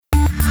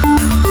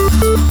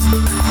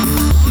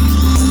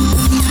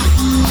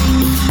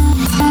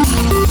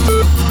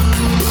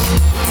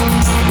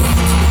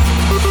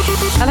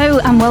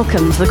and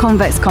welcome to the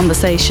Convex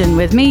Conversation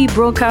with me,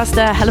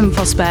 broadcaster Helen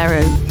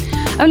Prospero.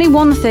 Only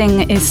one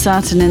thing is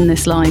certain in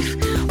this life.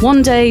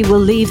 One day we'll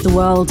leave the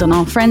world and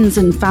our friends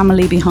and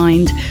family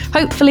behind,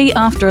 hopefully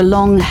after a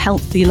long,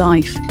 healthy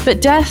life.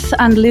 But death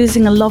and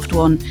losing a loved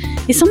one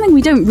is something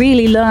we don't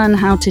really learn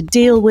how to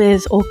deal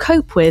with or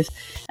cope with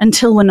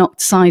until we're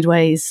knocked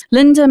sideways.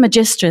 Linda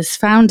Magistris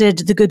founded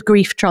the Good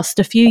Grief Trust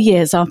a few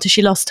years after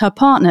she lost her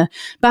partner,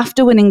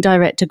 BAFTA-winning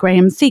director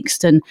Graham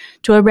Theakston,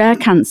 to a rare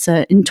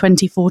cancer in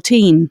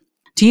 2014.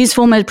 To use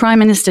former Prime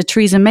Minister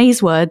Theresa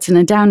May's words in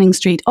a Downing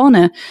Street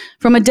honour,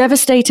 from a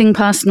devastating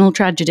personal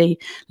tragedy,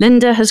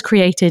 Linda has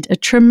created a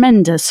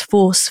tremendous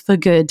force for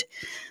good.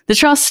 The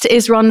Trust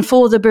is run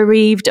for the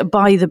bereaved,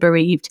 by the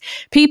bereaved,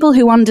 people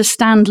who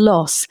understand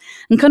loss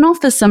and can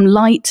offer some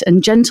light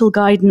and gentle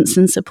guidance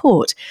and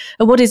support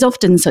at what is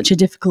often such a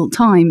difficult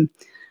time.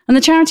 And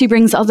the charity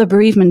brings other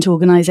bereavement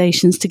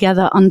organisations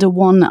together under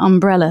one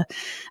umbrella.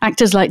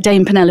 Actors like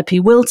Dame Penelope,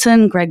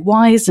 Wilton, Greg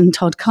Wise and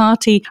Todd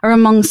Carty are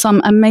among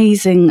some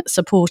amazing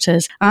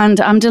supporters. And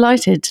I'm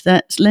delighted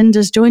that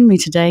Linda's joined me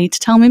today to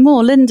tell me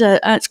more. Linda,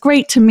 it's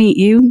great to meet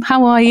you.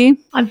 How are you?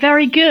 I'm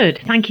very good.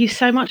 Thank you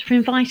so much for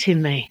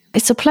inviting me.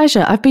 It's a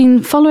pleasure. I've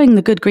been following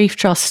the Good Grief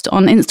Trust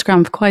on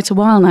Instagram for quite a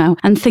while now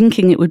and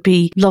thinking it would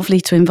be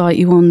lovely to invite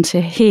you on to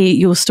hear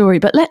your story.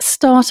 But let's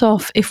start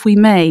off, if we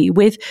may,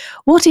 with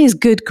what is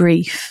Good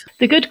Grief?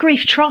 The Good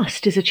Grief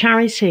Trust is a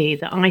charity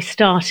that I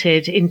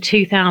started in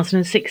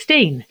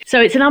 2016. So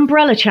it's an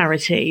umbrella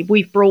charity.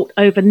 We've brought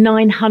over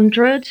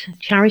 900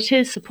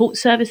 charities, support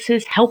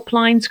services,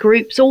 helplines,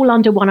 groups, all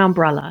under one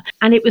umbrella.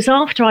 And it was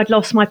after I'd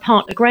lost my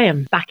partner,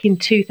 Graham, back in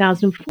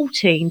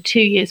 2014, 2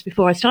 years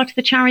before I started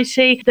the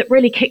charity, that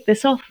really kicked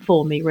this off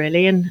for me,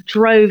 really, and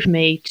drove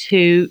me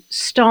to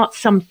start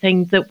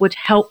something that would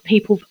help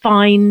people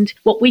find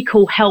what we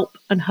call help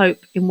and hope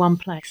in one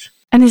place.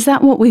 And is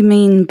that what we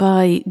mean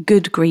by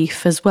good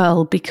grief as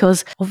well?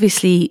 Because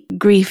obviously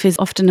grief is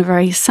often a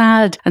very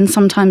sad and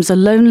sometimes a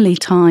lonely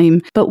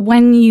time. But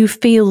when you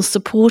feel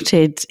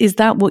supported, is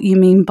that what you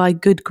mean by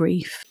good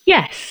grief?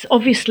 Yes,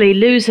 obviously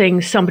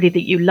losing somebody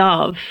that you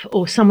love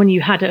or someone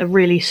you had a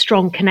really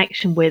strong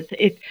connection with,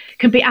 it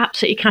can be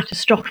absolutely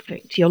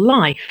catastrophic to your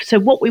life. So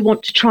what we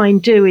want to try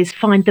and do is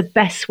find the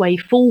best way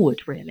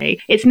forward, really.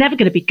 It's never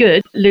going to be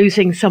good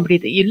losing somebody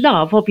that you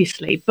love,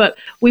 obviously, but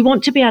we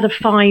want to be able to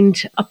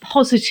find a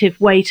positive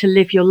way to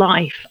live your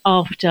life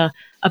after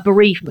a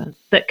bereavement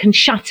that can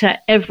shatter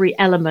every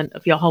element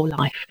of your whole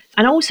life.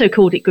 And I also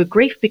called it Good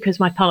Grief because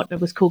my partner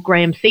was called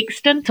Graham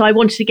Theakston. So I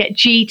wanted to get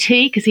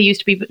GT because he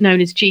used to be known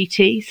as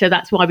GT. So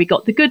that's why we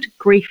got the Good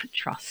Grief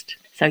Trust.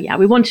 So yeah,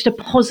 we wanted a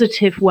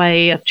positive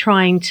way of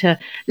trying to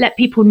let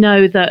people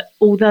know that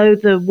although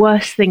the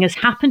worst thing has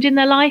happened in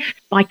their life,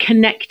 by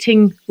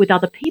connecting with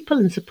other people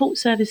and support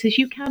services,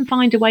 you can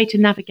find a way to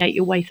navigate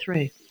your way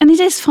through. And it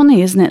is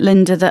funny, isn't it,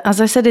 Linda, that as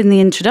I said in the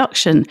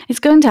introduction, it's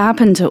going to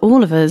happen to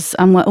all of us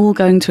and we're all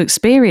going to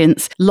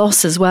experience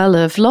loss as well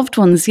of loved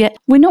ones, yet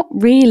we're not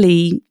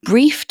really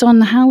briefed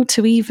on how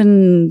to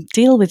even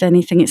deal with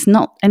anything. It's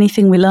not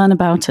anything we learn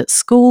about at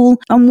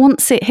school. And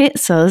once it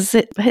hits us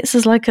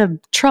like a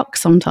truck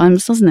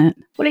sometimes, doesn't it?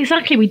 Well,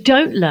 exactly. We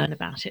don't learn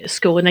about it at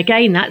school. And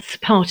again, that's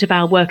part of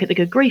our work at the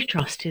Good Grief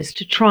Trust is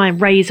to try and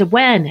raise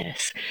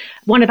awareness.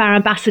 One of our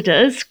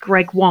ambassadors,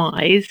 Greg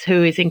Wise,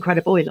 who is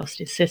incredible, he lost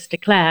his sister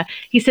Claire,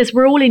 he says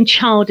we're all in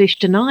childish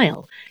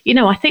denial. You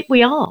know, I think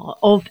we are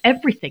of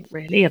everything,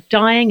 really, of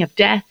dying, of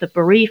death, of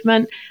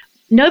bereavement.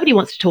 Nobody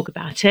wants to talk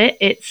about it.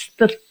 It's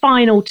the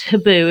final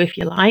taboo, if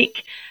you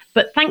like.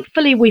 But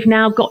thankfully, we've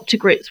now got to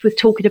grips with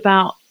talking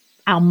about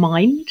our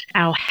mind,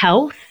 our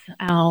health,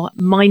 our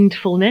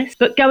mindfulness.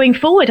 But going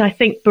forward, I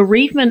think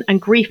bereavement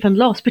and grief and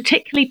loss,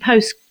 particularly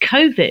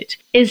post-COVID,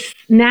 is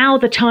now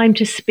the time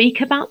to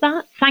speak about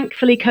that.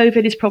 Thankfully,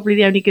 COVID is probably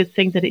the only good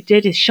thing that it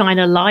did is shine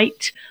a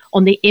light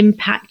on the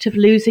impact of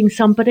losing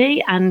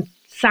somebody. And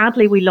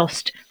sadly, we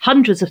lost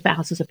hundreds of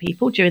thousands of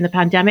people during the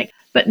pandemic.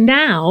 But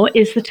now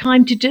is the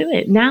time to do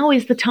it. Now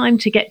is the time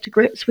to get to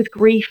grips with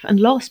grief and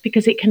loss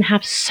because it can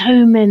have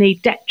so many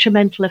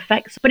detrimental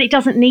effects, but it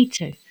doesn't need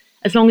to,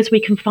 as long as we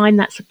can find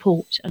that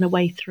support and a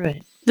way through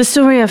it. The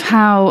story of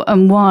how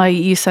and why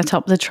you set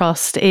up the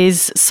trust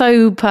is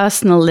so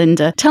personal,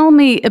 Linda. Tell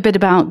me a bit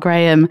about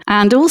Graham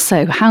and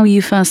also how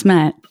you first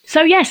met.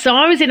 So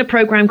I was in a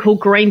program called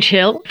Grange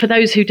Hill. For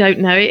those who don't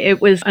know,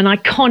 it was an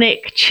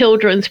iconic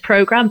children's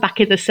program back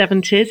in the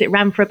 70s. It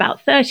ran for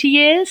about 30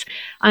 years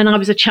and I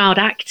was a child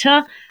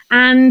actor.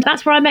 And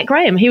that's where I met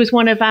Graham. He was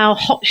one of our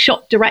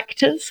hotshot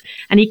directors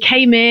and he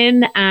came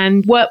in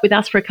and worked with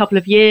us for a couple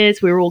of years.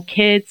 We were all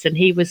kids and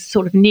he was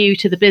sort of new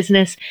to the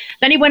business.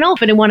 Then he went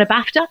off and he won a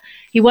BAFTA.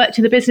 He worked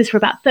in the business for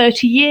about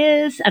 30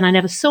 years and I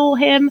never saw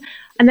him.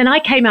 And then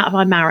I came out of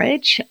our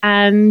marriage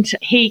and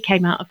he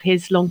came out of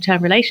his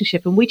long-term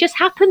relationship and we just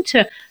happened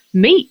to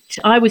meet.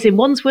 I was in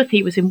Wandsworth,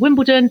 he was in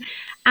Wimbledon,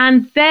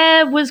 And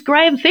there was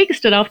Graham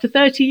Theakston after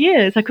 30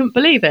 years. I couldn't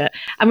believe it.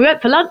 And we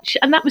went for lunch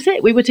and that was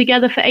it. We were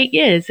together for 8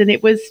 years and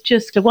it was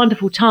just a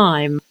wonderful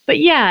time. But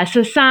yeah,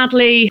 so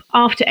sadly,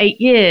 after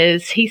 8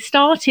 years, he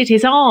started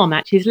his arm,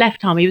 actually his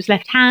left arm. He was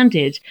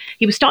left-handed.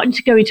 He was starting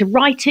to go into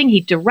writing.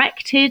 He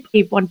directed.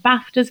 He won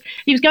BAFTAs.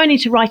 He was going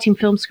into writing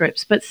film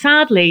scripts. But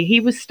sadly, he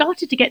was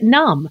started to get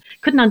numb.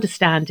 Couldn't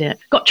understand it.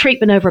 Got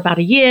treatment over about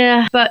a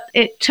year. But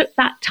it took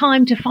that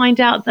time to find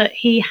out that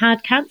he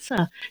had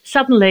cancer.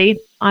 Suddenly,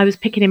 I was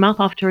picking him up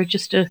after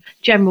just a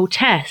general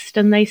test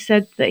and they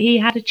said that he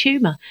had a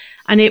tumour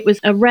and it was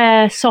a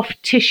rare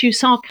soft tissue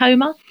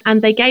sarcoma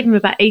and they gave him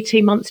about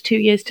 18 months, 2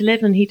 years to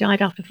live and he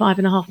died after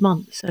 5.5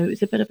 months. So it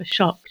was a bit of a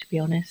shock, to be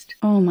honest.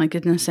 Oh my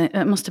goodness,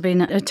 it must have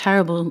been a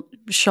terrible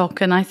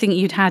shock. And I think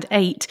you'd had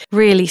 8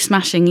 really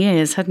smashing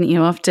years, hadn't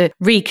you, after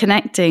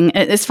reconnecting.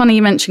 It's funny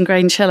you mentioned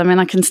Grange Hill. I mean,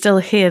 I can still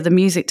hear the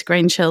music to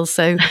Grange Hill.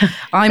 So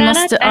I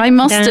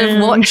must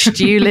have watched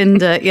you,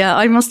 Linda. Yeah,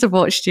 I must have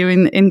watched you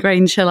in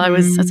Grange Hill. I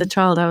was, as a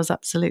child, I was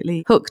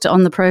absolutely hooked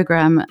on the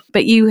programme.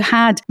 But you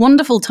had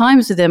wonderful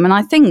times with him. And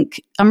I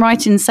think I'm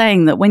right in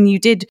saying that when you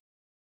did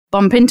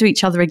bump into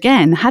each other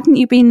again, hadn't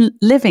you been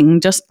living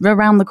just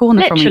around the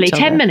corner from each other?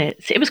 Literally 10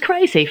 minutes. It was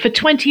crazy. For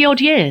 20 odd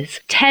years,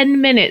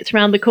 10 minutes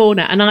round the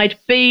corner. And I'd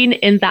been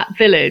in that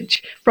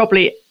village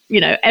probably,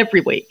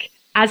 every week,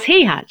 as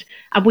he had.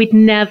 And we'd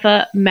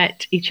never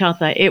met each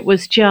other. It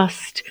was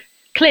just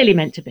clearly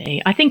meant to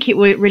be. I think it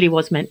really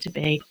was meant to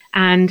be.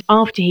 And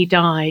after he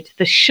died,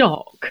 the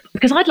shock,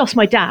 because I'd lost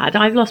my dad.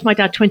 I lost my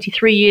dad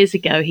 23 years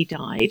ago, he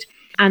died.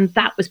 And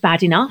that was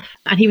bad enough.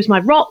 And he was my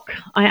rock.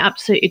 I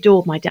absolutely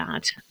adored my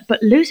dad.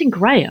 But losing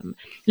Graham,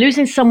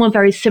 losing someone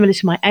very similar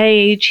to my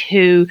age,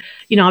 who,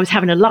 I was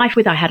having a life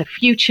with, I had a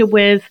future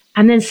with.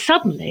 And then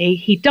suddenly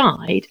he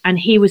died and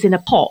he was in a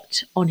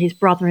pot on his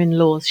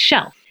brother-in-law's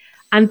shelf.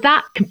 And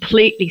that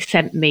completely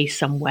sent me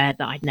somewhere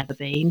that I'd never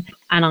been.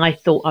 And I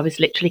thought I was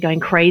literally going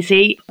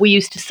crazy. We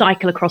used to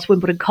cycle across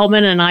Wimbledon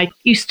Common and I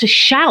used to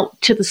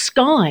shout to the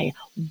sky,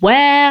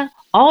 "Where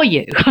are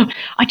you?"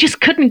 I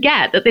just couldn't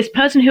get that this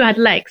person who had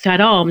legs, who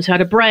had arms, who had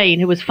a brain,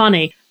 who was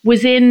funny,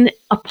 was in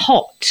a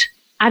pot.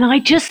 And I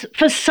just,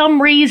 for some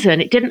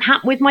reason, it didn't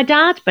happen with my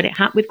dad, but it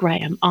happened with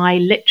Graham. I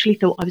literally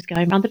thought I was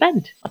going around the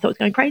bend. I thought I was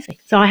going crazy.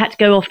 So I had to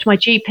go off to my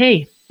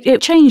GP.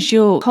 It changed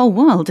your whole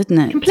world, didn't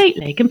it?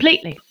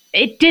 Completely.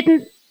 It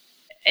didn't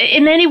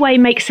in any way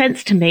make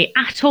sense to me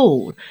at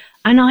all.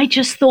 And I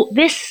just thought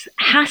this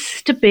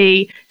has to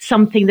be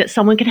something that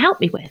someone can help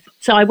me with.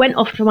 So I went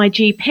off to my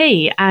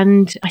GP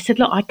and I said,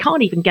 look, I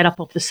can't even get up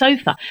off the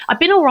sofa. I've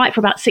been all right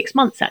for about 6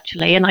 months,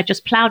 actually. And I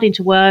just ploughed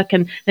into work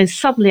and then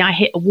suddenly I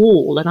hit a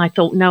wall and I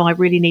thought, no, I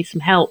really need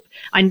some help.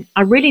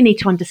 I really need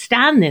to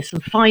understand this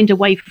and find a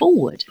way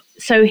forward.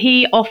 So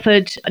he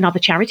offered another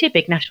charity, a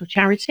big national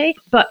charity.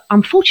 But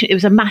unfortunately, it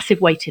was a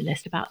massive waiting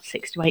list, about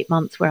 6 to 8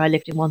 months where I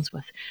lived in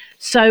Wandsworth.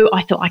 So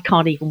I thought I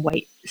can't even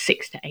wait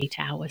 6 to 8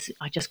 hours.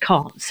 I just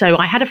can't. So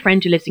I had a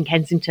friend who lives in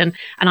Kensington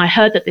and I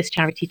heard that this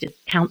charity did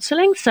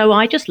counselling. So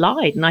I just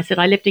lied and I said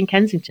I lived in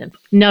Kensington,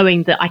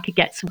 knowing that I could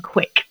get some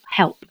quick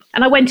help.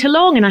 And I went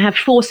along and I had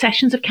 4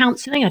 sessions of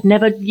counselling. I'd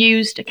never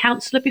used a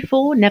counsellor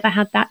before, never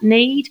had that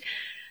need.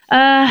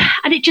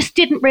 And it just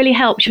didn't really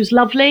help. She was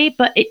lovely,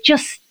 but it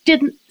just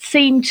didn't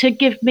seem to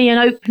give me an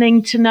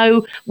opening to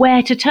know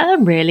where to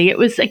turn, really. It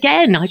was,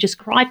 again, I just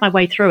cried my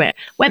way through it,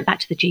 went back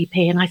to the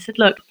GP and I said,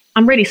 look,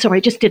 I'm really sorry,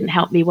 it just didn't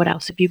help me. What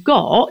else have you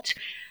got?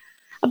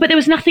 But there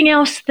was nothing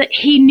else that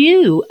he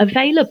knew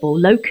available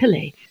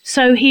locally.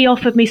 So he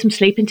offered me some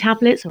sleeping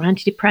tablets or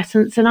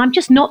antidepressants, and I'm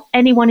just not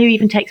anyone who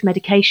even takes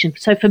medication.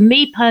 So for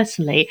me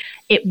personally,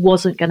 it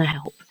wasn't going to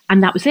help.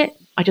 And that was it.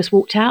 I just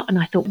walked out and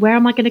I thought, where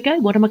am I going to go?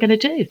 What am I going to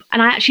do?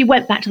 And I actually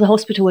went back to the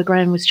hospital where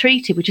Graham was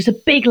treated, which is a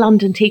big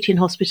London teaching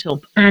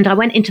hospital. And I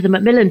went into the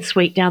Macmillan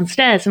suite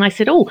downstairs and I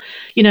said,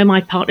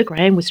 my partner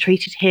Graham was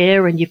treated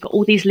here and you've got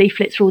all these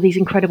leaflets for all these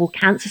incredible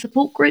cancer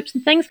support groups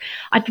and things.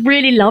 I'd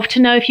really love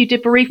to know if you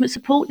did bereavement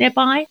support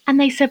nearby. And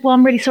they said, well,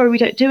 I'm really sorry we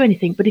don't do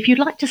anything, but if you'd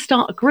like to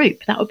start a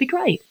group, that would be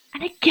great.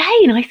 And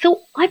again, I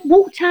thought I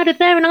walked out of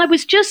there and I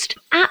was just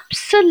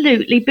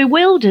absolutely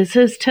bewildered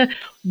as to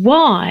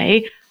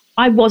why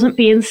I wasn't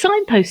being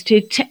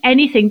signposted to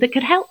anything that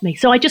could help me.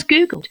 So I just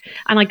Googled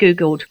and I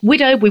Googled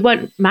widow. We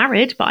weren't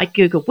married, but I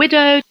Googled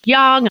widow,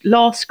 young,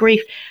 loss,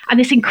 grief. And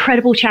this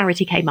incredible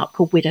charity came up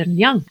called Widow and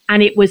Young.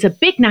 And it was a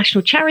big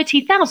national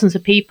charity. Thousands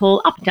of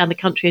people up and down the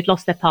country had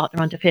lost their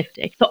partner under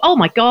 50. Thought, oh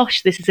my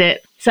gosh, this is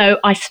it. So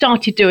I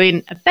started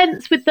doing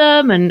events with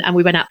them and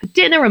we went out for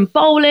dinner and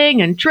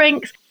bowling and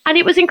drinks. And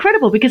it was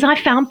incredible because I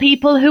found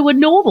people who were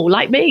normal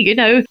like me,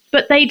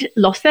 but they'd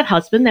lost their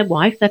husband, their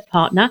wife, their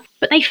partner,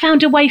 but they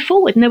found a way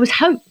forward and there was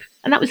hope.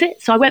 And that was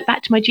it. So I went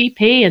back to my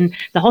GP and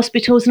the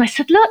hospitals and I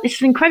said, look, this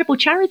is an incredible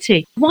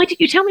charity. Why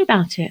didn't you tell me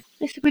about it?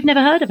 They said, we've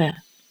never heard of it.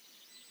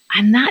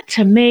 And that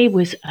to me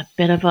was a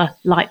bit of a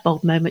light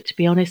bulb moment, to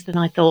be honest. And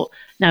I thought,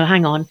 no,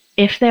 hang on.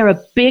 If there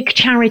are big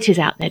charities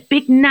out there,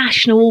 big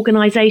national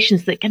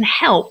organisations that can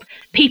help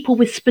people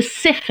with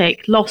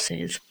specific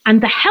losses,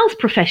 and the health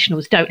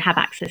professionals don't have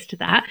access to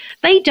that,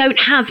 they don't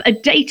have a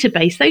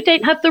database, they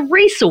don't have the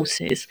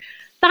resources.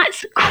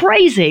 That's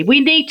crazy. We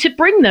need to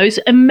bring those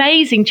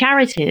amazing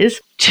charities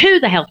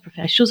to the health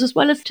professionals as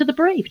well as to the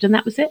bereaved. And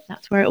that was it.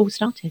 That's where it all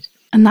started.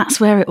 And that's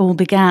where it all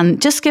began.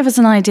 Just give us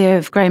an idea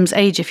of Graham's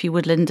age, if you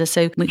would, Linda.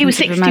 So he was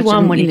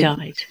 61 when he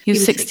died. He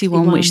was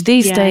 61, which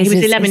these days he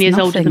was 11 years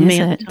nothing, older than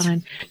me at the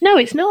time. No,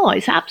 it's not.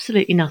 It's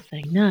absolutely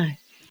nothing. No.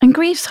 And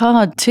grief's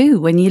hard too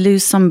when you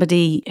lose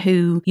somebody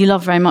who you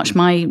love very much.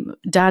 My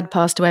dad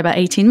passed away about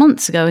 18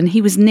 months ago and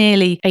he was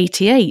nearly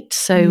 88.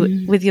 So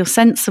with your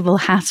sensible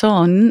hat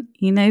on,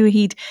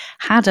 he'd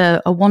had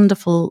a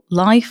wonderful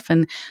life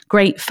and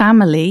great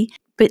family,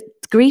 but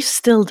grief's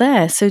still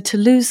there. So to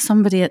lose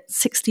somebody at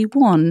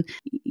 61,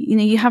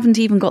 you haven't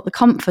even got the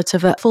comfort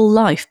of a full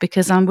life,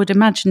 because I would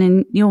imagine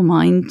in your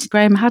mind,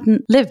 Graham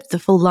hadn't lived the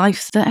full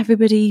life that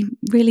everybody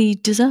really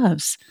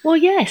deserves. Well,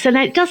 yes. And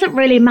it doesn't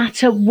really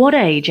matter what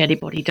age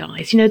anybody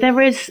dies.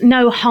 There is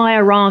no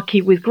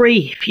hierarchy with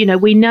grief.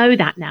 We know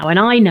that now. And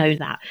I know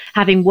that,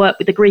 having worked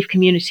with the grief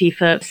community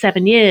for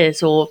 7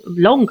 years or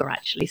longer,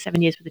 actually,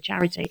 7 years with the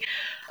charity.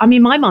 I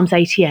mean, my mum's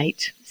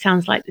 88.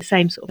 Sounds like the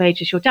same sort of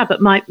age as your dad,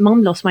 but my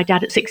mum lost my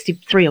dad at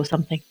 63 or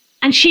something.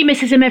 And she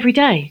misses him every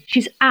day.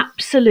 She's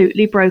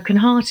absolutely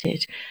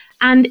brokenhearted.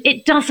 And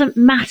it doesn't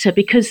matter,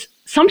 because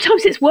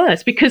sometimes it's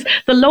worse, because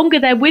the longer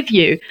they're with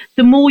you,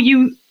 the more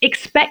you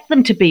expect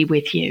them to be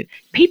with you.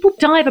 People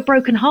die of a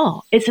broken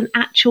heart. It's an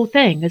actual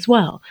thing as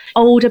well.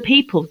 Older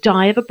people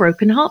die of a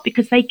broken heart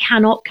because they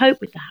cannot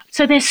cope with that.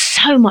 So there's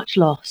so much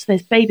loss.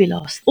 There's baby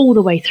loss all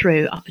the way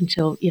through up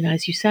until,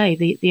 as you say,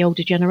 the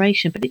older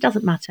generation. But it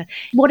doesn't matter.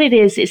 What it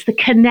is the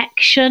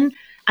connection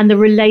and the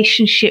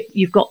relationship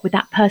you've got with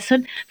that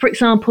person. For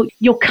example,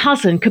 your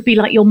cousin could be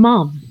like your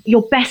mum.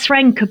 Your best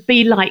friend could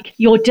be like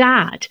your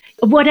dad.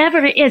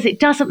 Whatever it is, it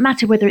doesn't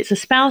matter whether it's a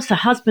spouse, a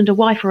husband, a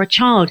wife, or a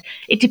child.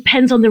 It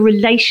depends on the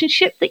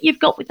relationship that you've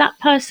got with that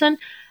person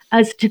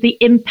as to the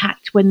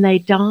impact when they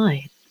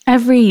die.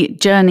 Every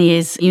journey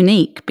is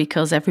unique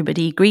because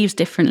everybody grieves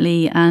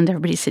differently and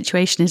everybody's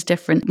situation is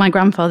different. My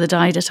grandfather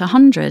died at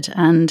 100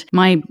 and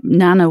my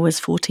nana was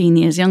 14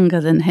 years younger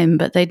than him,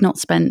 but they'd not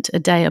spent a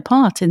day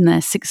apart in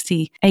their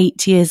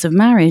 68 years of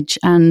marriage.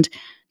 And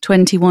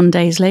 21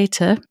 days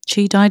later,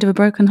 she died of a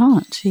broken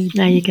heart.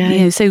 There you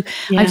go. So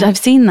yeah. I've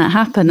seen that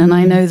happen. And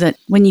I know that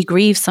when you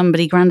grieve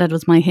somebody, Grandad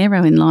was my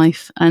hero in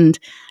life. And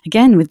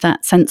again, with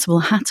that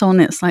sensible hat on,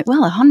 it's like, well,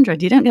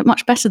 100, you don't get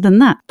much better than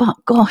that. But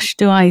gosh,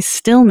 do I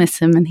still miss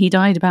him. And he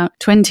died about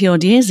 20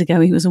 odd years ago.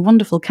 He was a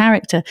wonderful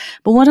character.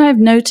 But what I've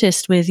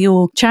noticed with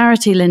your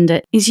charity,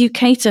 Linda, is you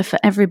cater for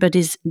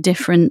everybody's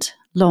different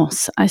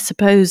loss. I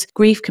suppose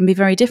grief can be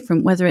very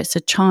different, whether it's a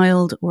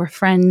child or a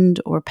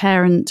friend or a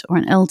parent or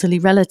an elderly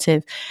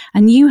relative.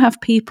 And you have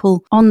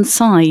people on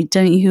side,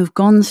 don't you, who've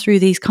gone through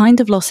these kind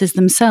of losses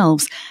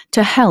themselves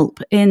to help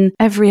in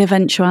every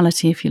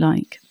eventuality, if you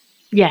like.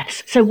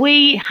 Yes. So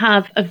we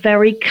have a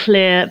very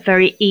clear,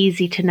 very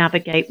easy to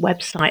navigate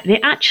website. And it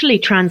actually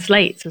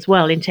translates as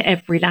well into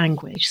every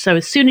language. So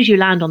as soon as you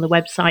land on the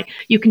website,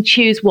 you can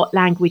choose what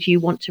language you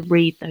want to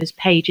read those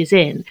pages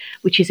in,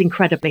 which is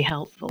incredibly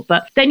helpful.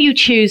 But then you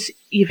choose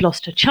you've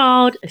lost a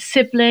child, a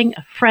sibling,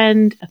 a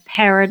friend, a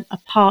parent, a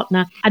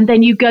partner, and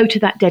then you go to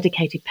that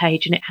dedicated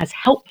page and it has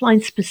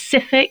helpline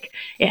specific,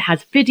 it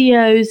has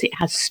videos, it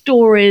has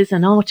stories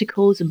and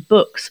articles and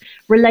books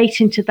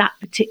relating to that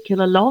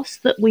particular loss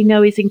that we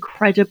know is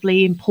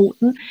incredibly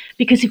important.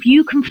 Because if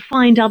you can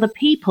find other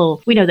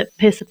people, we know that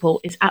peer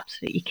support is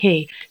absolutely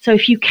key. So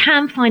if you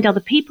can find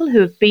other people who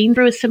have been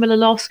through a similar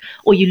loss,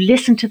 or you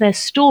listen to their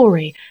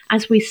story,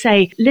 as we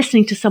say,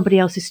 listening to somebody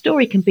else's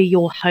story can be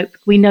your hope.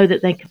 We know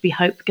that there could be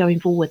hope going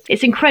forward.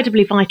 It's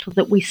incredibly vital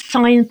that we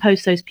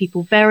signpost those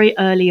people very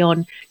early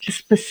on to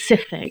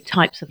specific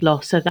types of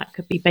loss. So that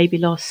could be baby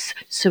loss,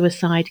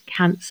 suicide,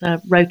 cancer,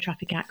 road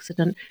traffic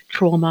accident,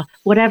 trauma,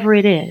 whatever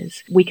it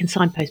is, we can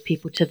signpost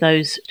people to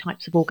those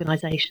types of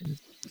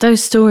organisations.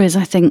 Those stories,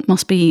 I think,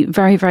 must be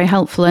very, very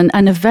helpful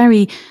and a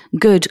very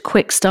good,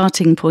 quick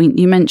starting point.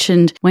 You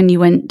mentioned when you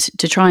went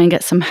to try and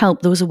get some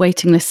help, there was a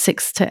waiting list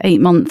 6 to 8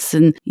 months,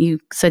 and you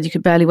said you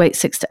could barely wait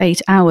 6 to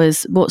 8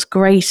 hours. What's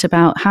great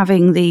about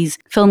having these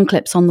film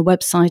clips on the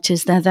website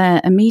is they're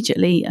there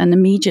immediately, and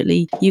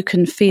immediately you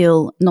can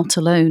feel not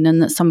alone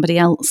and that somebody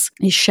else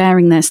is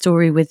sharing their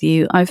story with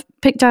you. I've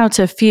picked out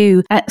a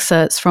few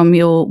excerpts from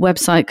your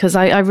website because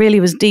I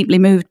really was deeply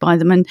moved by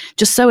them and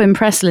just so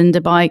impressed,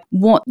 Linda, by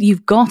what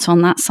you've got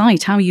on that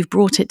site, how you've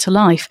brought it to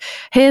life.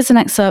 Here's an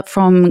excerpt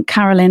from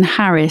Carolyn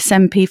Harris,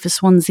 MP for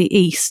Swansea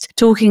East,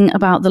 talking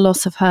about the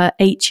loss of her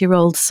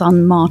 8-year-old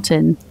son,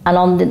 Martin. And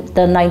on the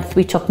 9th,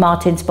 we took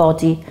Martin's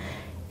body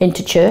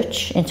into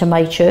church, into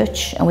my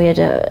church, and we had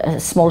a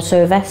small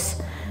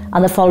service.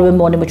 And the following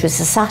morning, which was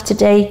a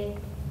Saturday,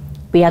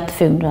 we had the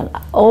funeral.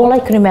 All I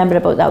can remember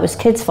about that was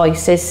kids'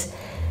 voices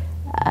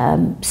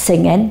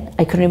singing.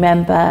 I can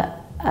remember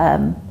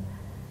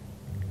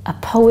a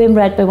poem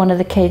read by one of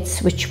the kids,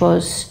 which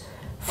was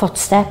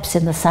Footsteps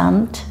in the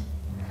Sand.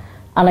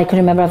 And I can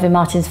remember having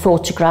Martin's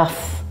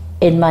photograph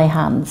in my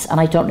hands, and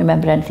I don't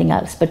remember anything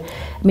else. But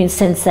I mean,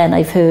 since then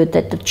I've heard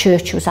that the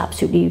church was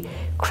absolutely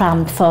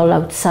crammed full,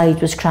 outside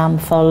was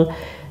crammed full,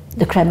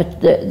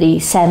 the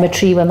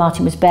cemetery where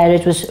Martin was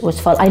buried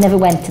was full. I never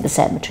went to the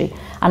cemetery,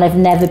 and I've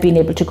never been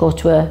able to go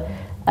to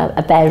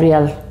a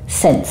burial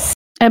since.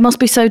 It must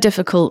be so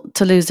difficult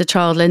to lose a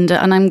child,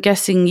 Linda, and I'm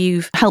guessing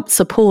you've helped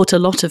support a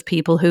lot of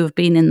people who have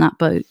been in that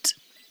boat.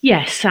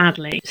 Yes,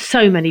 sadly,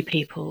 so many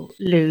people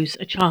lose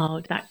a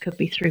child. That could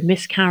be through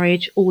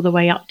miscarriage all the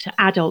way up to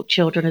adult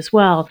children as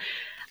well.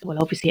 Well,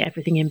 obviously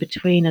everything in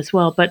between as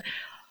well. But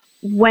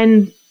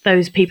when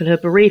those people who are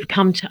bereaved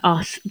come to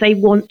us, they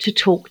want to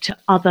talk to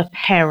other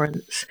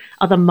parents,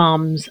 other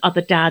mums, other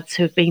dads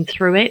who have been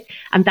through it.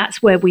 And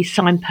that's where we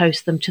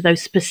signpost them to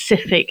those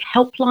specific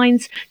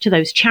helplines, to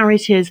those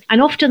charities. And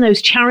often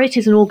those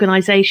charities and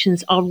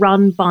organisations are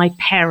run by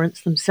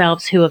parents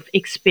themselves who have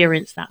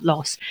experienced that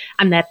loss.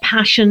 And their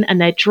passion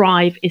and their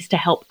drive is to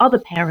help other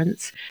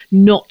parents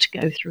not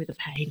go through the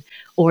pain,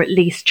 or at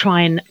least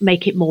try and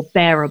make it more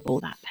bearable,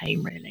 that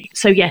pain, really.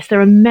 So yes,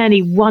 there are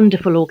many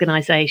wonderful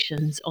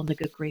organisations on the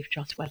Good Grief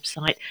Trust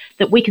website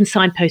that we can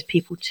signpost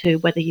people to,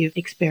 whether you've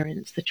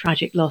experienced the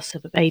tragic loss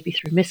of a baby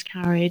through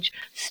miscarriage,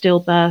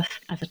 stillbirth,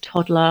 as a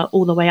toddler,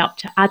 all the way up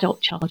to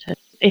adult childhood.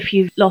 If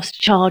you've lost a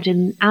child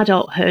in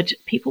adulthood,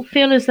 people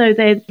feel as though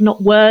they're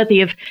not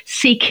worthy of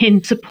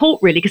seeking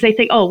support, really, because they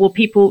think, oh, well,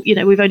 people,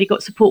 we've only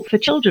got support for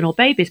children or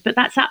babies, but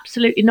that's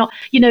absolutely not,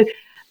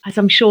 as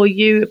I'm sure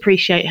you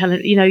appreciate,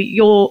 Helen,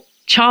 your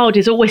child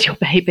is always your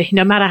baby,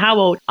 no matter how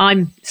old.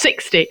 I'm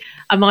 60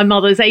 and my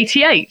mother's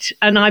 88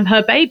 and I'm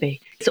her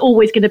baby. It's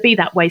always going to be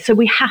that way. So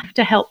we have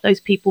to help those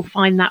people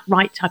find that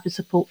right type of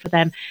support for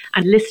them,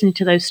 and listening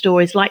to those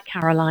stories like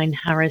Caroline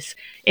Harris.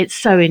 It's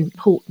so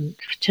important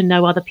to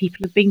know other people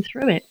who've been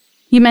through it.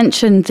 You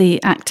mentioned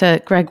the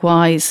actor Greg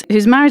Wise,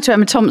 who's married to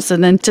Emma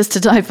Thompson. And just to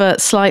divert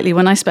slightly,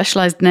 when I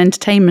specialised in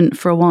entertainment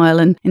for a while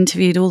and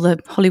interviewed all the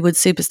Hollywood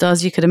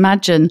superstars you could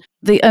imagine,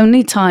 the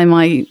only time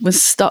I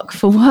was stuck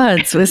for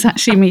words was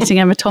actually meeting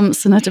Emma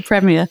Thompson at a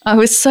premiere. I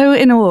was so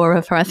in awe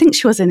of her. I think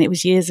she was in, it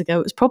was years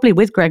ago, it was probably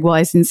with Greg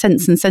Wise in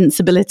Sense and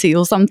Sensibility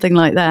or something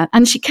like that.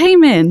 And she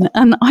came in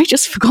and I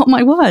just forgot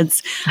my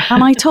words.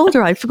 And I told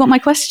her I forgot my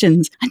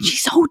questions. And she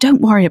said, oh, don't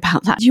worry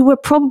about that. You were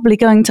probably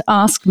going to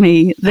ask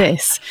me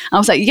this. I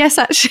was like, yes,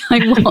 actually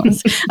I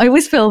was. I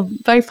always feel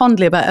very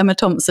fondly about Emma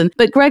Thompson.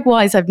 But Greg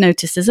Wise, I've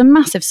noticed, is a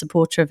massive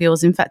supporter of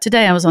yours. In fact,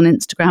 today I was on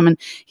Instagram and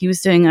he was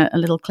doing a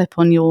little clip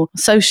on your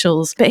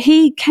socials. But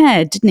he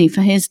cared, didn't he, for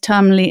his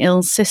terminally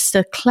ill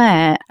sister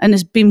Claire, and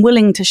has been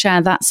willing to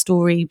share that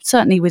story,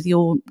 certainly with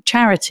your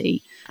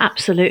charity.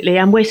 Absolutely.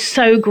 And we're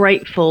so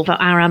grateful for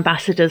our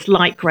ambassadors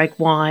like Greg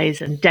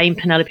Wise and Dame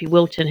Penelope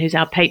Wilton, who's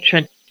our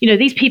patron.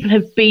 These people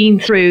have been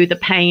through the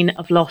pain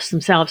of loss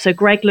themselves. So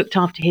Greg looked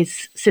after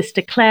his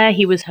sister Claire.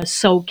 He was her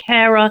sole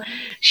carer.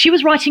 She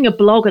was writing a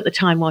blog at the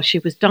time while she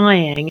was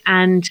dying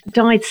and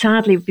died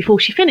sadly before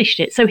she finished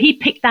it. So he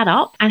picked that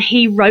up and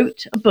he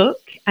wrote a book,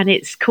 and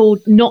it's called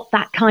Not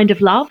That Kind of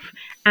Love.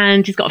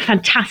 And he's got a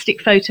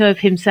fantastic photo of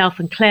himself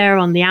and Claire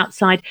on the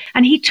outside.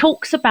 And he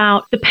talks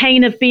about the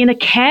pain of being a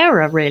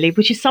carer, really,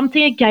 which is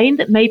something, again,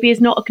 that maybe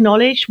is not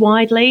acknowledged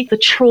widely. The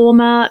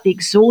trauma, the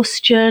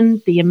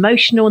exhaustion, the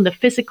emotional and the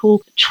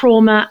physical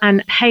trauma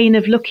and pain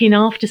of looking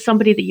after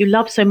somebody that you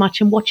love so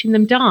much and watching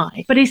them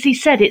die. But as he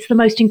said, it's the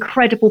most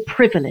incredible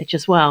privilege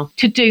as well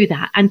to do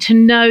that, and to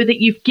know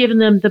that you've given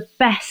them the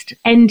best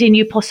ending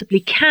you possibly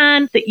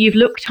can, that you've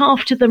looked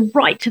after them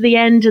right to the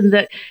end, and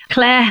that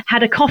Claire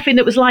had a coffin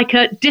that was like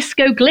a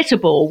disco glitter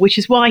ball, which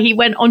is why he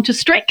went on to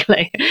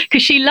Strictly,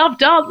 because she loved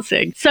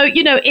dancing. So,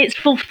 it's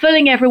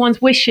fulfilling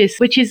everyone's wishes,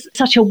 which is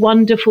such a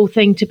wonderful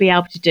thing to be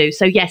able to do.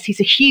 So yes,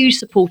 he's a huge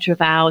supporter of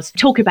ours,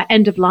 talking about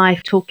end of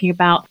life, talking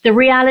about the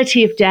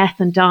reality of death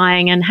and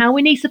dying and how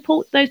we need to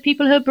support those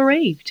people who are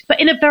bereaved, but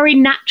in a very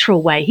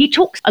natural way. He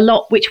talks a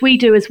lot, which we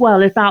do as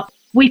well, about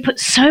we put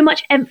so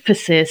much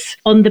emphasis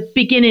on the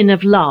beginning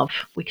of love.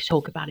 We could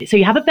talk about it. So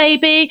you have a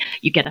baby,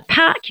 you get a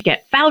pack, you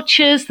get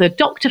vouchers, the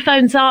doctor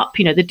phones up,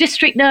 the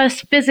district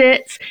nurse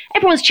visits,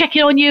 everyone's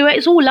checking on you.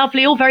 It's all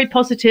lovely, all very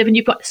positive, and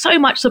you've got so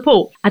much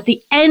support. At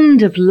the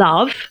end of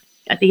love,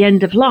 at the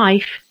end of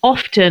life,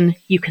 often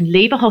you can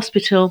leave a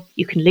hospital,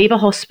 you can leave a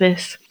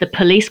hospice, the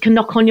police can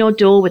knock on your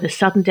door with a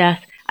sudden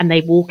death, and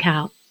they walk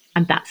out,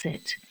 and that's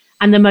it.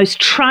 And the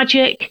most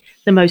tragic,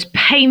 the most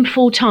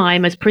painful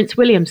time, as Prince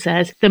William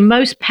says, the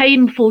most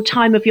painful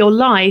time of your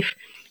life,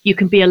 you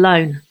can be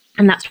alone.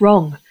 And that's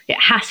wrong. It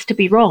has to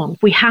be wrong.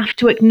 We have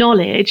to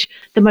acknowledge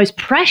the most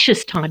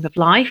precious time of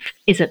life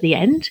is at the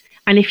end.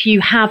 And if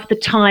you have the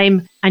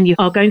time and you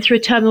are going through a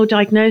terminal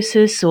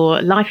diagnosis or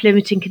a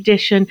life-limiting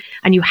condition,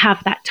 and you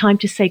have that time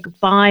to say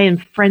goodbye,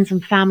 and friends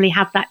and family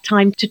have that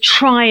time to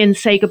try and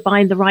say goodbye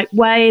in the right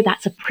way,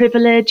 that's a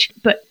privilege.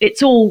 But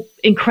it's all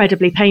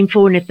incredibly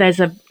painful. And if there's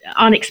an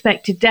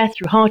unexpected death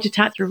through heart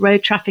attack, through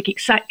road traffic,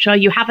 etc.,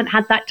 you haven't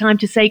had that time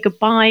to say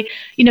goodbye.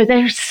 You know,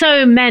 there are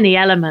so many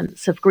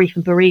elements of grief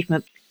and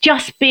bereavement.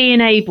 Just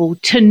being able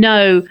to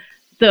know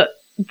that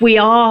we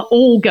are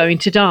all going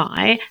to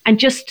die, and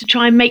just to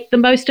try and make the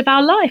most of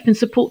our life and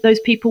support those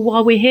people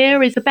while we're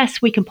here is the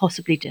best we can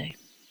possibly do.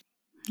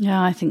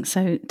 Yeah, I think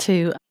so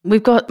too.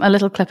 We've got a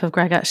little clip of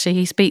Greg, actually.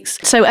 He speaks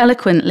so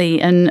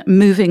eloquently and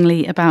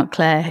movingly about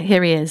Claire.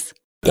 Here he is.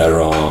 There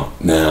are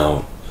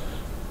now,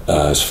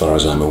 as far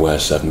as I'm aware,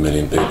 7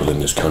 million people in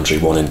this country,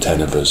 1 in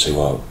 10 of us who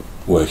are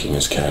working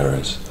as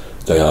carers.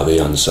 They are the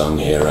unsung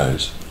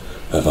heroes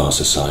of our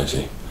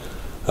society.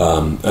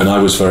 And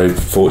I was very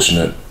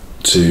fortunate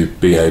to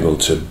be able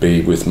to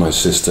be with my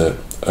sister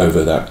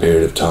over that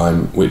period of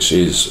time, which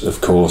is, of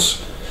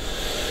course,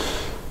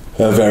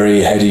 a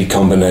very heady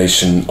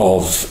combination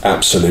of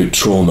absolute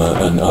trauma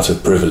and utter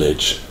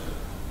privilege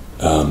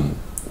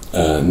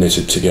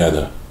knitted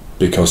together,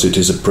 because it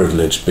is a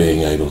privilege being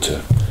able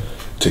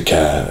to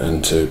care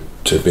and to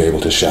be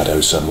able to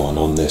shadow someone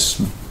on this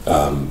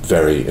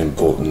very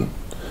important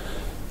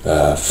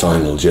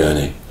final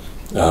journey,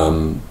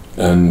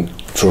 and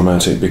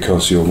traumatic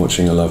because you're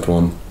watching a loved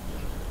one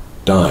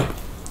die,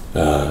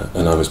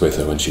 and I was with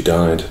her when she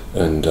died,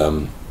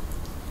 and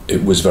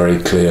it was very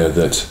clear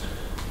that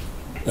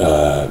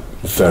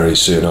very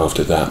soon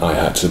after that I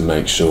had to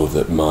make sure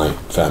that my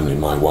family,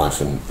 my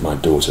wife and my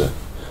daughter,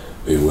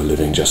 who were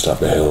living just up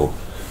the hill,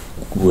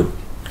 would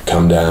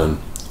come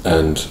down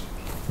and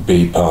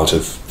be part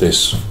of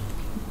this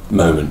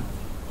moment,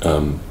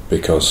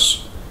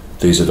 because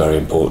these are very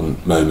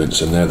important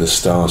moments, and they're the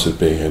start of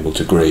being able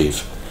to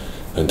grieve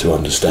and to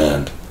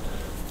understand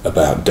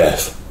about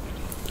death.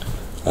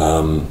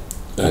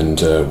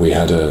 We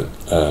had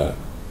a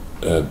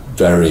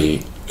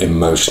very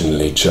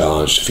emotionally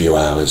charged few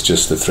hours,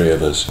 just the three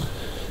of us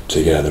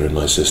together in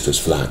my sister's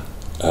flat,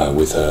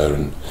 with her,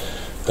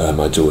 and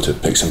my daughter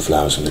picked some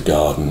flowers from the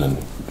garden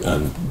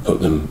and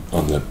put them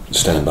on the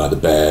stand by the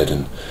bed,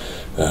 and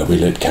we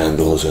lit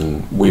candles,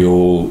 and we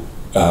all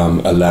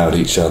allowed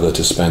each other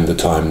to spend the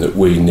time that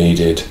we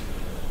needed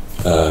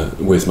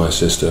with my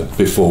sister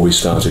before we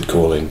started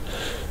calling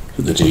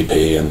the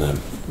GP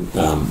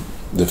and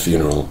the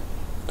funeral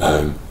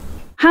home.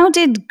 How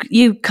did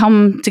you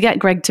come to get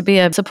Greg to be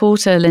a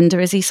supporter, Linda?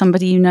 Is he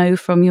somebody you know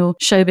from your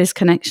showbiz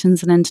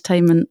connections and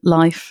entertainment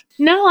life?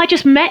 No, I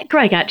just met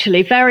Greg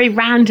actually very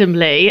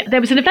randomly.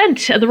 There was an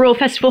event at the Royal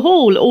Festival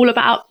Hall all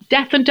about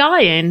death and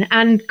dying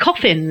and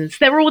coffins.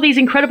 There were all these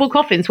incredible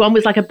coffins. One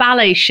was like a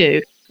ballet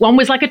shoe. One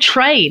was like a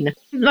train,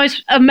 the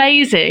most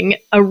amazing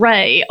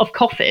array of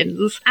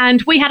coffins.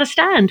 And we had a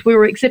stand. We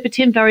were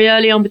exhibiting very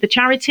early on with the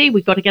charity.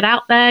 We've got to get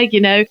out there,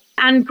 you know.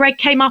 And Greg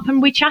came up and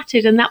we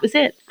chatted, and that was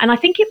it. And I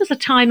think it was a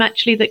time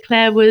actually that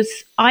Claire was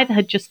either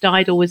had just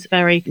died or was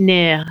very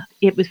near.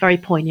 It was very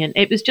poignant.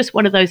 It was just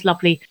one of those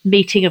lovely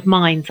meeting of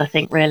minds, I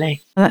think, really.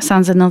 That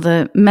sounds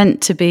another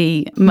meant to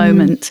be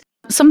moment.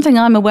 Something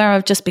I'm aware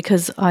of just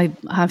because I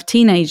have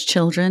teenage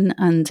children,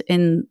 and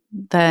in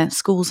their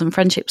schools and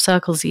friendship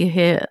circles you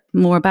hear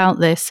more about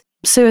this,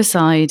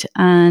 suicide.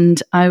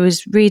 And I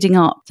was reading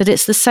up that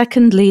it's the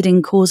second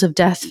leading cause of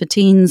death for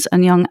teens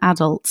and young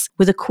adults,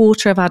 with a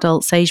quarter of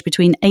adults aged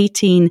between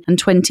 18 and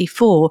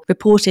 24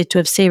 reported to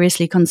have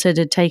seriously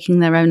considered taking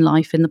their own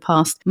life in the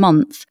past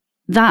month.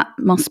 That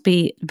must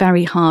be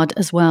very hard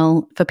as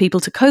well for people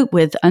to cope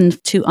with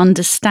and to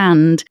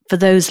understand for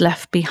those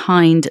left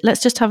behind.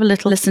 Let's just have a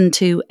little listen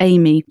to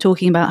Amy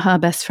talking about her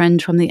best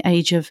friend from the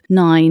age of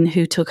 9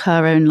 who took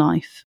her own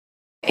life.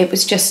 It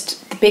was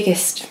just the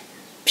biggest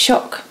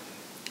shock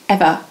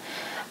ever.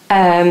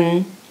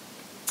 And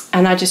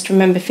I just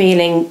remember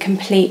feeling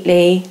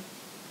completely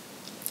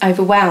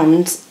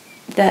overwhelmed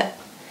that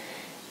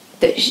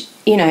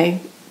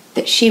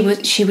she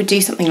would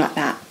do something like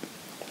that.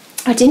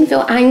 I didn't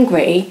feel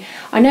angry.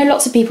 I know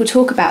lots of people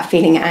talk about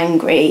feeling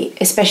angry,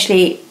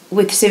 especially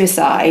with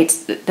suicide.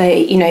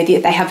 They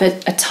have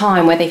a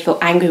time where they feel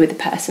angry with the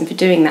person for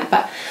doing that.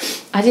 But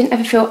I didn't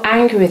ever feel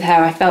angry with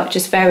her. I felt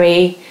just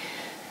very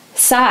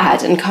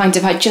sad and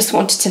I just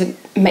wanted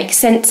to make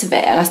sense of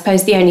it. And I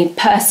suppose the only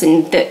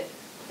person that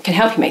can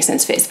help you make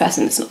sense of it is the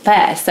person that's not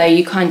there. So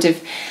you kind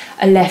of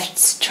are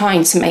left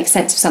trying to make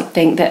sense of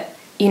something that,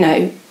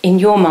 in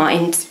your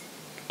mind,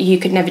 you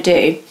could never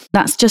do.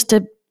 That's just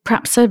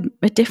perhaps a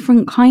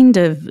different kind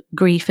of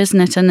grief,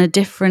 isn't it? And a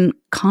different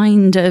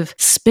kind of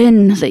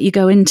spin that you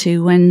go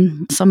into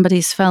when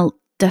somebody's felt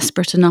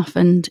desperate enough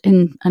and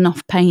in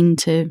enough pain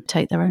to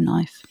take their own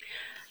life.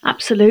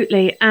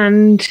 Absolutely.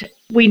 And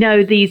We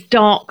know these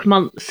dark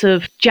months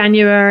of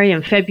January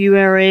and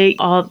February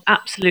are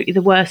absolutely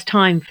the worst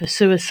time for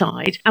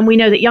suicide. And we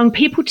know that young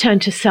people turn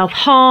to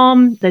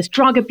self-harm. There's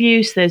drug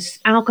abuse, there's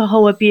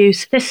alcohol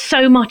abuse. There's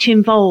so much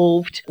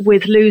involved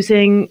with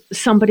losing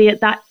somebody at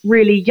that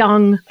really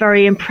young,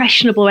 very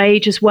impressionable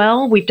age as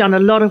well. We've done a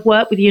lot of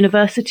work with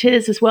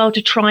universities as well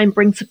to try and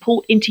bring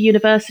support into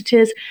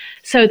universities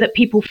so that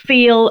people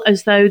feel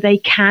as though they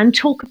can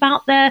talk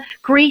about their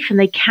grief and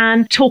they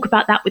can talk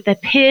about that with their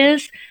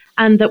peers.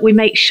 And that we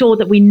make sure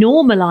that we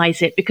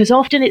normalise it, because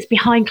often it's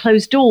behind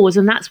closed doors,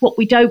 and that's what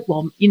we don't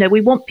want. You know,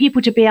 we want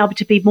people to be able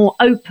to be more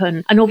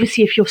open. And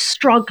obviously, if you're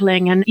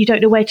struggling and you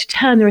don't know where to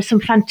turn, there are some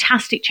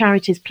fantastic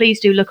charities. Please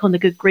do look on the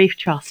Good Grief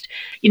Trust.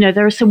 You know,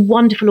 there are some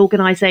wonderful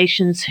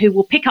organisations who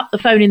will pick up the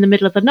phone in the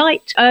middle of the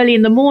night, early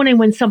in the morning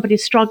when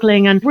somebody's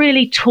struggling, and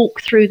really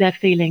talk through their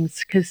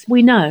feelings, because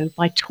we know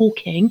by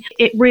talking,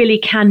 it really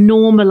can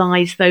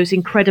normalise those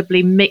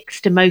incredibly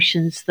mixed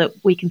emotions that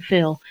we can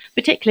feel,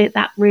 particularly at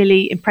that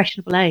really impressionable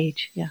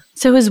age. Yeah.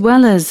 So as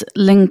well as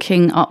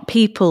linking up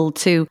people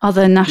to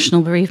other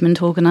national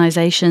bereavement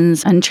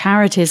organisations and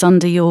charities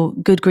under your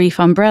Good Grief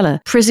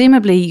umbrella,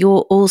 presumably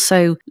you're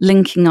also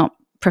linking up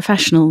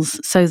professionals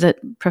so that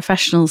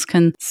professionals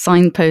can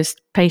signpost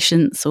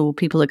patients or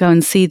people that go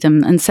and see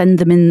them and send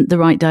them in the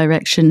right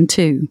direction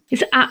too.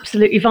 It's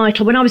absolutely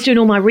vital. When I was doing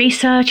all my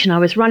research and I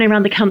was running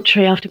around the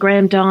country after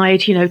Graham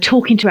died, you know,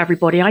 talking to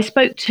everybody, I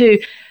spoke to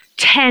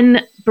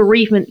 10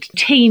 bereavement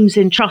teams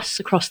in trusts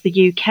across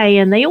the UK,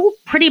 and they all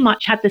pretty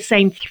much had the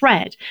same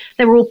thread.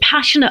 They were all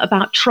passionate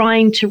about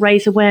trying to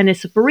raise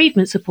awareness of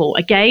bereavement support.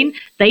 Again,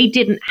 they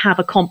didn't have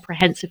a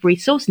comprehensive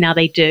resource. Now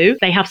they do.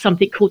 They have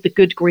something called the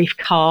Good Grief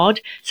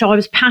card. So I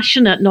was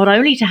passionate not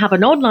only to have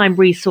an online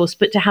resource,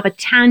 but to have a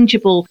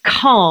tangible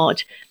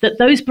card that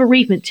those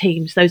bereavement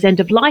teams, those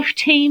end-of-life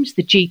teams,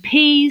 the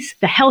GPs,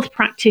 the health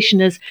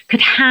practitioners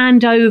could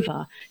hand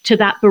over to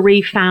that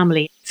bereaved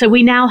family. So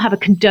we now have a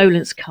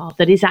condolence card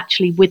that is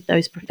actually with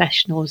those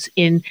professionals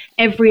in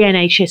every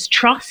NHS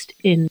trust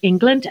in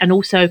England, and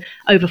also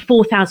over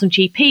 4,000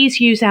 GPs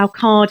use our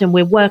card, and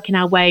we're working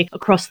our way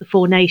across the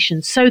 4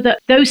 nations so that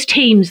those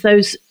teams,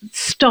 those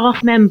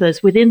staff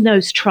members within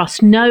those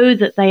trusts know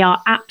that they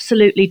are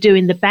absolutely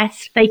doing the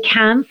best they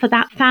can for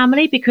that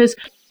family, because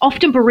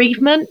often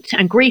bereavement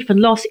and grief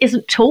and loss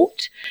isn't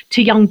taught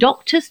to young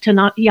doctors,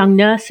 to young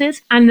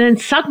nurses, and then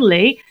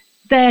suddenly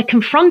they're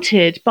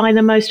confronted by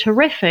the most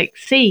horrific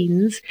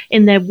scenes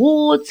in their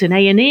wards and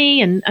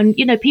A&E, and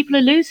you know, people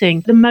are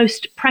losing the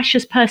most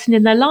precious person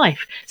in their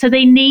life. So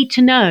they need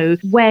to know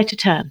where to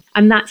turn.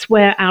 And that's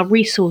where our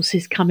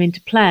resources come into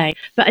play.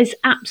 But it's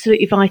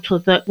absolutely vital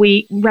that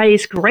we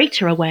raise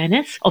greater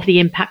awareness of the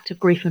impact of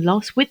grief and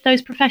loss with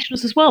those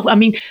professionals as well. I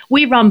mean,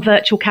 we run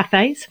virtual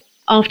cafes.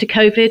 After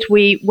COVID,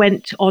 we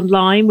went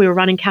online. We were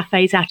running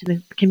cafes out in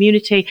the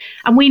community.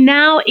 And we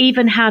now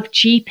even have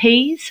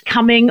GPs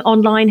coming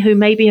online who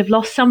maybe have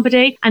lost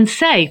somebody and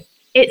say,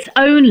 it's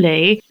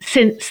only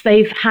since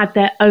they've had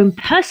their own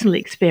personal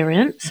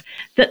experience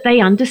that they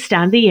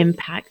understand the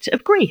impact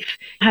of grief.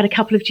 I had a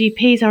couple of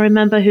GPs, I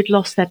remember, who'd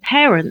lost their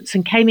parents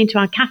and came into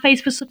our cafes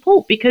for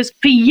support because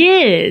for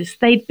years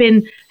they'd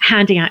been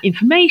handing out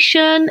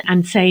information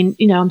and saying,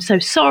 you know, I'm so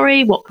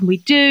sorry, what can we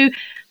do?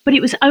 But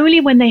it was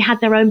only when they had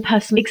their own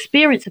personal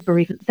experience of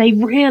bereavement they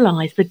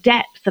realised the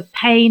depth of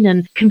pain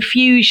and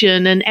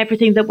confusion and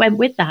everything that went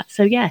with that.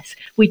 So yes,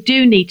 we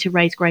do need to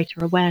raise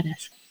greater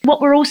awareness. What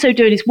we're also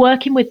doing is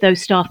working with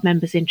those staff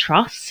members in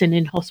trusts and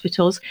in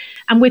hospitals,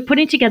 and we're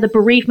putting together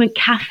bereavement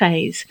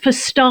cafes for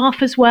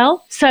staff as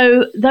well.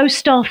 So those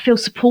staff feel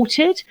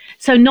supported.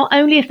 So not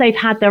only if they've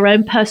had their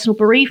own personal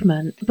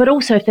bereavement, but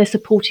also if they're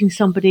supporting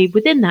somebody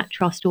within that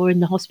trust or in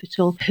the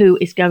hospital who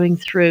is going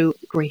through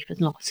grief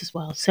and loss as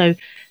well. So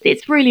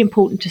it's really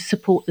important to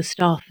support the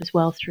staff as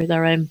well through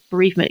their own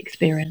bereavement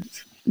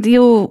experience.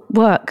 Your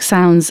work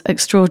sounds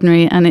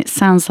extraordinary, and it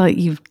sounds like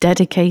you've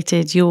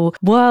dedicated your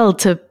world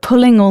to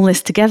pulling all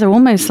this together,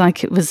 almost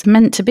like it was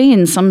meant to be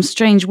in some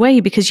strange way,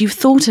 because you've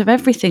thought of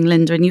everything,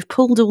 Linda, and you've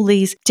pulled all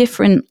these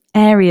different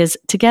areas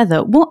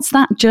together. What's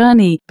that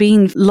journey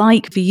been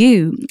like for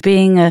you,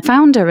 being a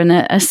founder and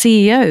a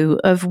CEO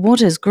of what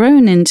has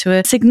grown into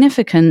a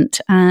significant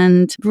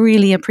and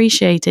really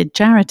appreciated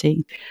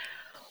charity?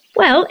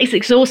 Well, it's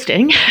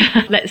exhausting,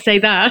 let's say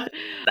that.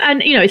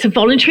 And, you know, it's a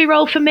voluntary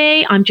role for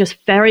me. I'm just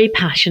very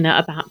passionate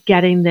about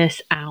getting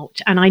this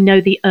out. And I know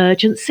the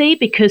urgency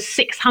because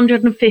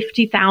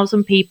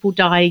 650,000 people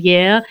die a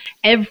year.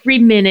 Every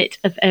minute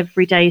of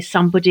every day,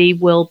 somebody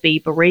will be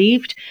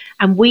bereaved.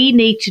 And we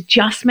need to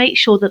just make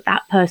sure that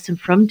that person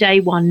from day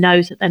one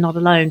knows that they're not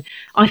alone.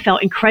 I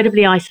felt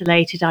incredibly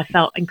isolated. I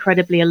felt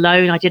incredibly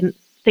alone. I didn't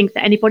think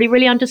that anybody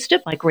really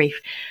understood my grief.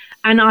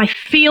 And I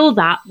feel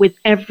that with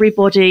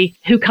everybody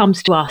who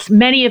comes to us.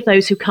 Many of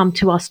those who come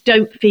to us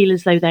don't feel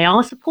as though they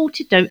are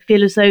supported, don't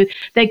feel as though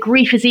their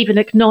grief is even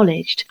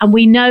acknowledged. And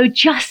we know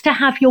just to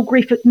have your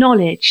grief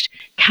acknowledged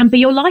can be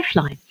your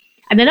lifeline.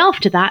 And then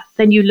after that,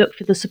 then you look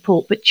for the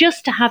support. But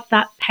just to have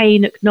that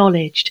pain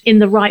acknowledged in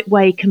the right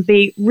way can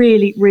be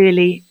really,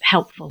 really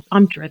helpful.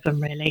 I'm driven,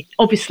 really.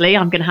 Obviously,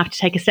 I'm going to have to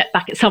take a step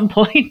back at some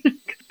point.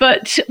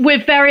 But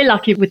we're very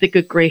lucky with the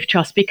Good Grief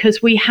Trust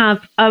because we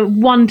have a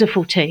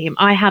wonderful team.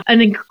 I have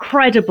an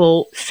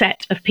incredible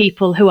set of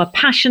people who are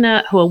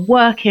passionate, who are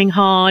working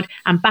hard,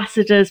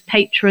 ambassadors,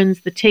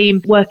 patrons, the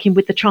team working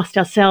with the trust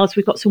ourselves.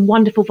 We've got some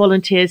wonderful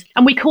volunteers,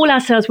 and we call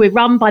ourselves, we're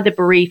run by the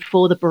bereaved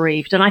for the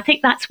bereaved. And I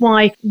think that's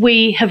why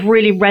we have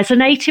really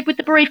resonated with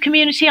the bereaved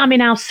community. I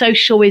mean, our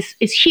social is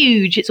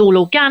huge. It's all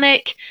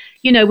organic.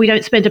 You know, we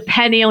don't spend a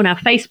penny on our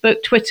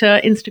Facebook, Twitter,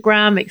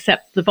 Instagram,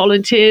 except the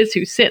volunteers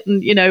who sit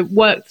and, you know,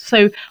 work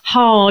so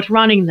hard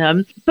running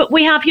them. But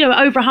we have, you know,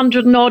 over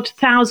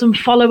 100,000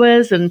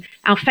 followers, and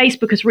our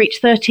Facebook has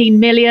reached 13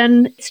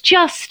 million. It's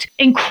just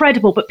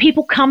incredible. But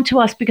people come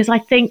to us because I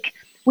think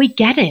we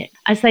get it.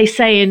 As they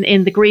say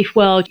in the grief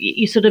world,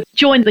 you sort of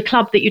join the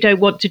club that you don't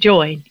want to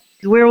join.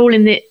 We're all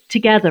in it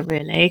together,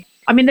 really.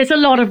 I mean, there's a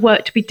lot of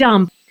work to be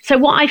done. So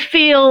what I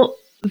feel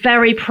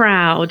very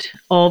proud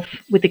of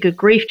with the Good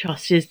Grief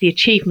Trust is the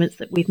achievements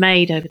that we've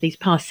made over these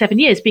past 7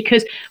 years,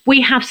 because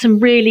we have some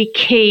really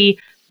key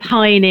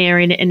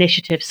pioneering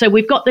initiatives. So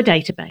we've got the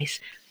database.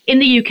 In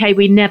the UK,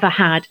 we never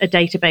had a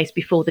database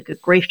before the Good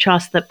Grief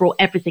Trust that brought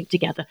everything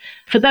together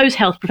for those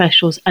health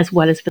professionals as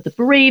well as for the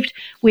bereaved.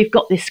 We've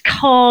got this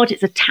card.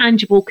 It's a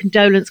tangible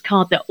condolence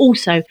card that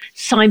also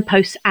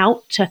signposts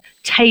out to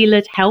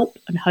tailored help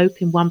and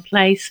hope in one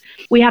place.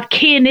 We have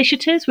key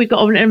initiatives. We've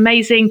got an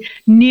amazing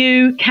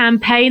new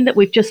campaign that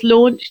we've just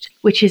launched,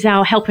 which is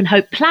our Help and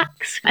Hope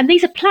plaques. And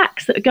these are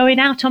plaques that are going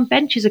out on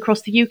benches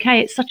across the UK.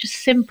 It's such a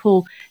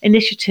simple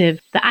initiative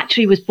that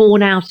actually was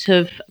born out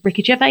of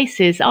Ricky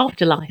Gervais's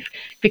Afterlife,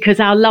 because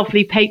our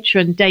lovely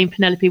patron, Dame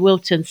Penelope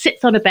Wilton,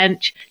 sits on a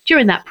bench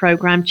during that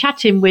programme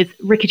chatting with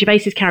Ricky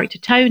Gervais's character,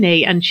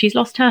 Tony, and she's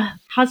lost her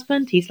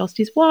husband, he's lost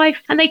his wife,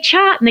 and they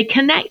chat and they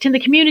connect in the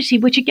community,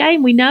 which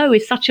again, we know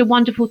is such a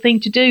wonderful thing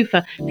to do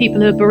for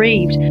people who are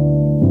bereaved.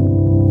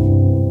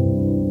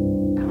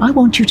 I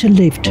want you to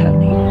live,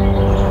 Tony.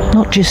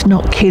 Not just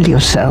not kill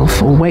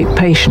yourself or wait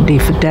patiently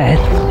for death,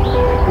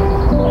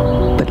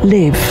 but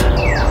live.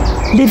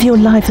 Live your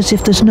life as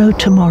if there's no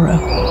tomorrow.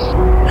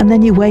 And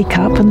then you wake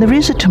up and there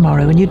is a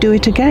tomorrow and you do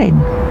it again.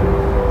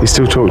 You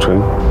still talk to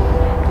him?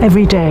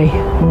 Every day.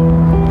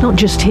 Not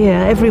just here,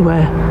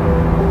 everywhere.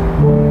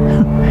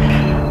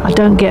 I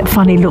don't get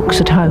funny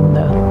looks at home,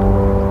 though.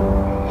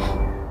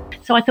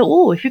 So I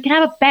thought, if you could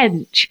have a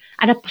bench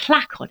and a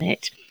plaque on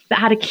it that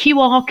had a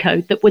QR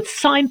code that would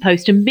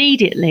signpost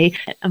immediately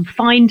and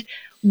find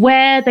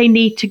where they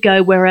need to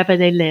go wherever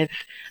they live.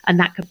 And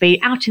that could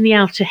be out in the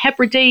Outer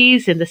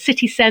Hebrides, in the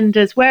city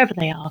centres, wherever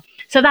they are.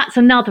 So that's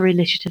another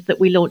initiative that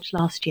we launched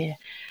last year.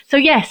 So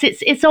yes,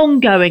 it's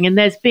ongoing, and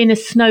there's been a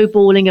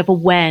snowballing of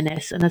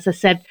awareness. And as I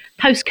said,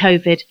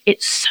 post-COVID,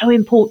 it's so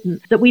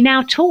important that we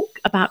now talk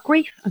about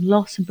grief and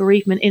loss and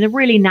bereavement in a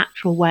really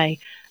natural way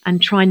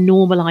and try and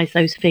normalise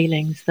those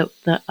feelings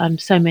that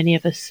so many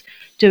of us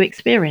do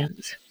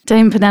experience.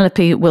 Dame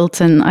Penelope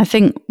Wilton, I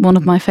think one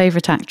of my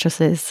favourite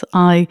actresses.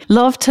 I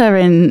loved her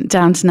in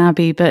Downton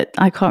Abbey, but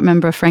I can't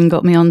remember, a friend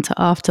got me onto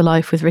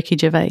Afterlife with Ricky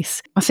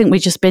Gervais. I think we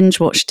just binge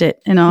watched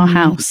it in our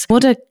house.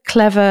 What a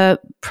clever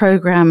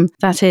programme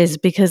that is,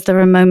 because there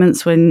are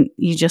moments when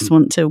you just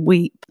want to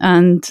weep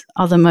and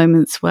other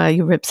moments where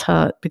your ribs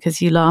hurt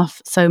because you laugh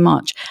so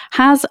much.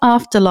 Has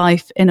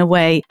Afterlife, in a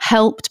way,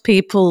 helped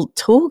people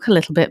talk a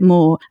little bit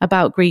more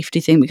about grief, do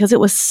you think? Because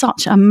it was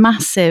such a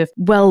massive,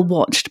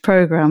 well-watched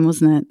programme,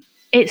 wasn't it?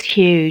 It's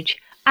huge,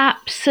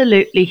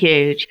 absolutely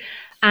huge.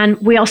 And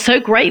we are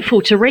so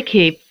grateful to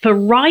Ricky for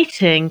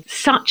writing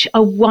such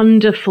a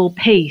wonderful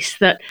piece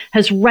that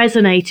has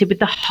resonated with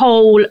the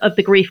whole of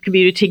the grief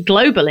community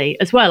globally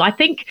as well. I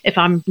think, if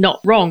I'm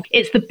not wrong,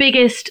 it's the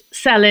biggest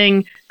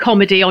selling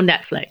comedy on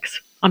Netflix.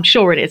 I'm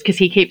sure it is, because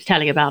he keeps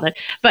telling about it.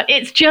 But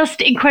it's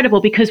just incredible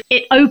because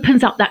it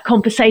opens up that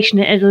conversation.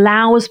 It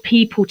allows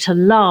people to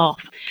laugh.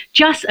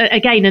 Just,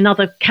 again,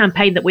 another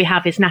campaign that we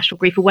have is National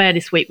Grief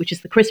Awareness Week, which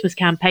is the Christmas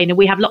campaign. And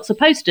we have lots of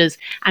posters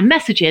and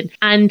messaging.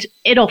 And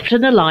it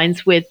often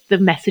aligns with the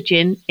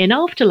messaging in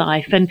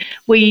Afterlife. And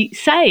we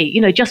say,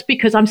 just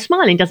because I'm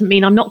smiling doesn't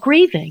mean I'm not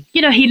grieving.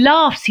 He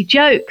laughs, he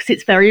jokes.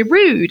 It's very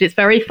rude. It's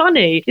very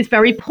funny. It's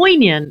very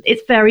poignant.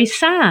 It's very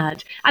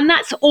sad. And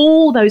that's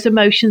all those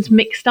emotions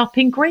mixed up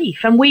in grief.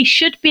 And we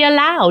should be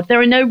allowed.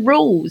 There are no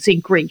rules in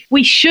grief.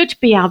 We should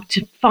be able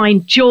to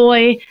find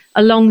joy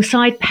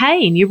alongside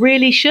pain. You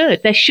really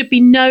should. There should be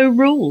no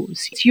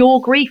rules. It's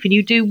your grief and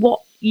you do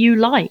what you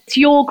like. It's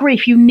your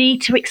grief. You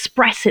need to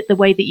express it the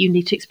way that you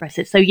need to express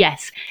it. So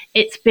yes,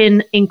 it's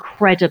been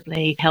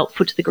incredibly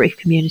helpful to the grief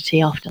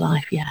community,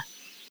 Afterlife, yeah.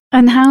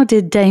 And how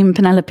did Dame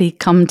Penelope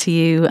come to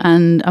you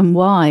and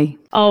why?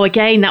 Oh,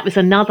 again, that was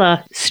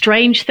another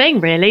strange thing,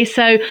 really.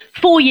 So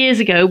 4 years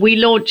ago, we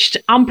launched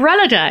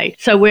Umbrella Day.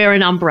 So we're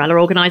an umbrella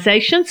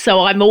organisation.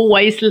 So I'm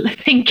always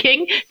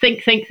thinking.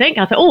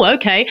 I thought,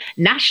 okay,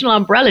 National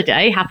Umbrella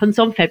Day happens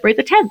on February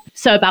the 10th.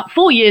 So about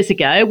 4 years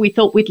ago, we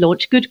thought we'd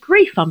launch Good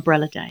Grief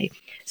Umbrella Day.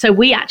 So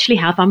we actually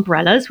have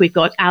umbrellas. We've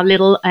got our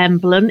little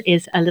emblem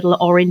is a little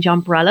orange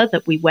umbrella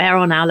that we wear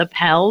on our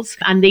lapels.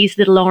 And these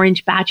little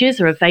orange badges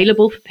are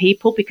available for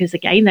people because,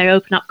 again, they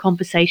open up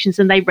conversations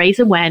and they raise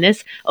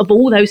awareness of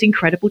all those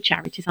incredible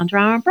charities under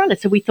our umbrella.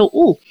 So we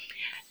thought,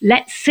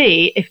 let's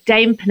see if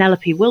Dame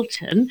Penelope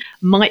Wilton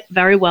might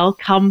very well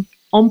come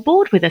on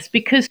board with us,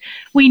 because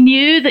we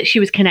knew that she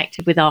was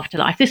connected with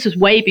Afterlife. This was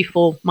way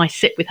before my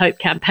Sit With Hope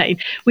campaign.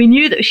 We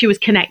knew that she was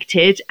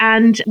connected,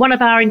 and one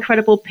of our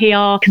incredible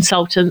PR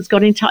consultants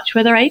got in touch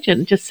with her agent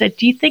and just said,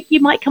 do you think you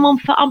might come on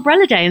for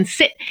Umbrella Day and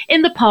sit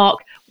in the park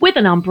with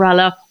an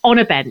umbrella on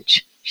a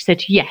bench? She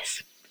said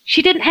yes.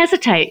 She didn't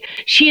hesitate.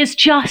 She is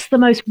just the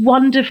most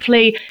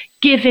wonderfully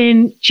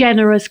giving,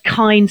 generous,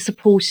 kind,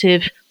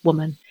 supportive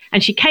woman.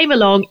 And she came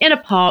along in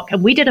a park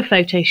and we did a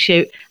photo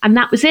shoot, and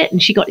that was it.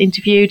 And she got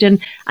interviewed, and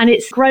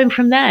it's grown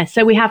from there.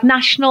 So we have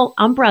National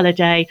Umbrella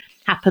Day,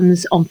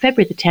 happens on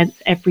February the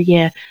 10th every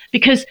year.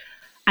 Because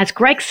as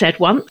Greg said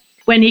once,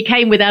 when he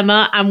came with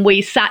Emma and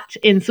we sat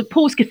in St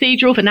Paul's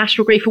Cathedral for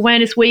National Grief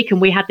Awareness Week,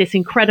 and we had this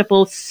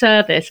incredible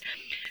service.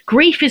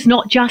 Grief is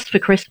not just for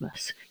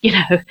Christmas.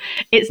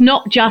 It's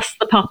not just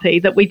the puppy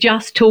that we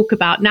just talk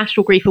about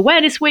National Grief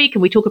Awareness Week,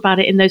 and we talk about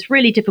it in those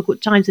really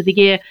difficult times of the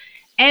year.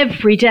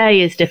 Every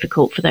day is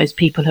difficult for those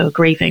people who are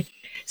grieving.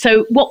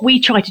 So what we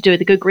try to do at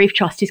the Good Grief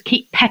Trust is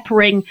keep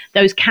peppering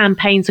those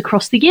campaigns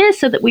across the year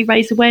so that we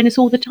raise awareness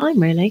all the time,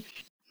 really.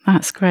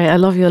 That's great. I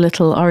love your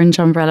little orange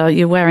umbrella.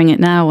 You're wearing it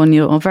now on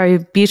your very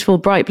beautiful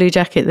bright blue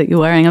jacket that you're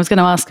wearing. I was going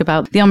to ask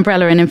about the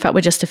umbrella, and in fact,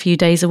 we're just a few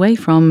days away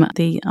from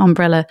the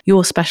umbrella,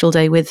 your special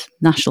day with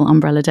National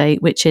Umbrella Day,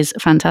 which is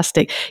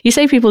fantastic. You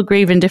say people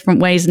grieve in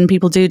different ways and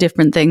people do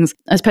different things.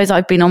 I suppose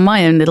I've been on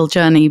my own little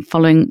journey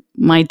following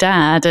my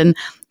dad, and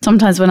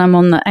sometimes when I'm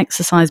on the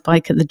exercise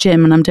bike at the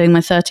gym and I'm doing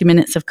my 30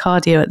 minutes of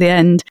cardio at the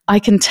end, I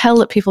can tell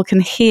that people can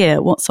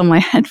hear what's on my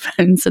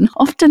headphones. And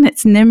often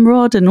it's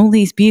Nimrod and all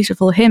these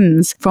beautiful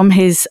hymns from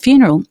his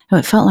funeral.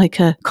 It felt like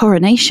a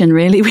coronation,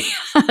 really. We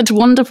had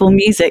wonderful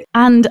music,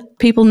 and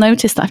people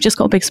noticed that I've just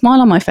got a big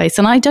smile on my face.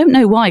 And I don't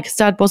know why, because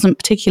Dad wasn't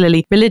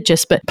particularly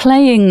religious, but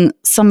playing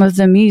some of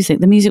the music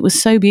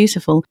was so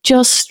beautiful,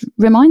 just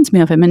reminds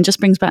me of him and just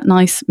brings back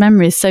nice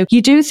memories. So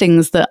you do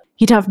things that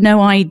you'd have no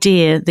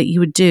idea that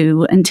you would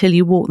do until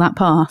you walk that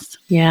path.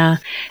 Yeah,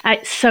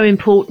 it's so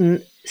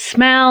important.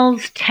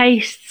 Smells,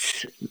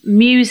 tastes,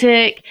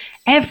 music,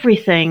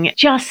 everything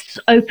just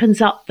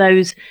opens up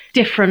those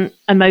different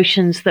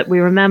emotions that we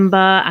remember,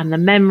 and the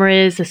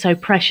memories are so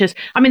precious.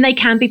 I mean, they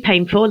can be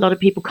painful. A lot of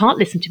people can't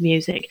listen to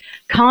music,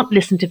 can't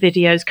listen to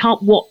videos,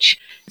 can't watch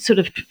sort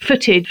of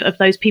footage of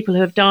those people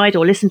who have died,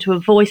 or listen to a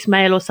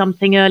voicemail or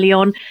something early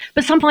on,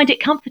 but some find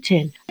it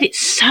comforting. It's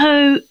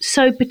so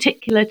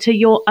particular to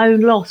your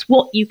own loss,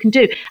 what you can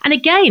do. And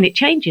again, it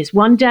changes.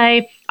 One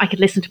day I could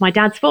listen to my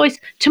dad's voice,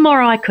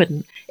 tomorrow I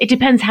couldn't. It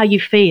depends how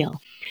you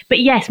feel. But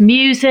yes,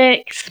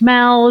 music,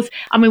 smells.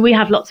 I mean, we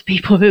have lots of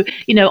people who,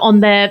 on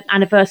their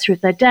anniversary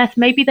of their death,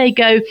 maybe they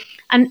go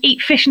and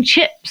eat fish and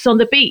chips on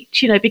the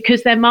beach,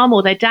 because their mum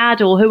or their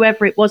dad or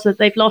whoever it was that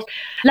they've lost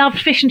loved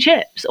fish and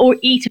chips, or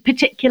eat a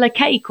particular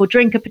cake, or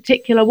drink a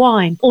particular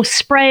wine, or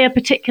spray a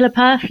particular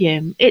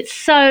perfume. It's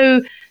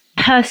so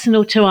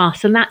personal to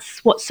us, and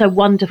that's what's so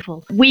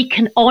wonderful. We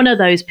can honour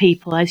those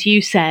people, as you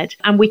said,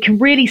 and we can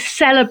really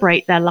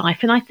celebrate their life.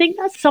 And I think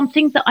that's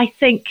something that I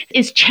think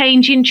is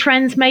changing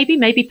trends,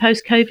 maybe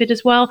post-COVID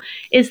as well,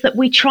 is that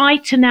we try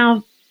to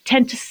now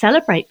tend to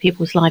celebrate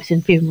people's lives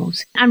in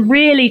funerals and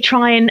really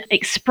try and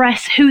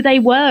express who they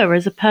were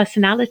as a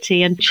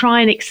personality, and try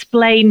and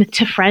explain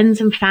to friends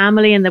and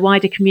family and the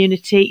wider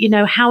community,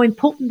 how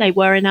important they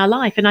were in our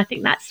life. And I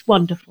think that's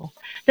wonderful.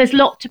 There's a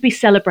lot to be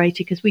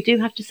celebrated, because we do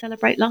have to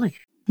celebrate life.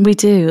 We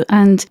do.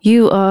 And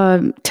you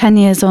are 10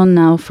 years on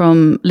now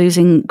from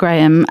losing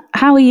Graham.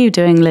 How are you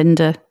doing,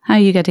 Linda? How are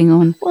you getting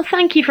on? Well,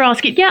 thank you for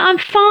asking. Yeah, I'm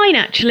fine,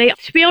 actually.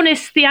 To be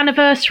honest, the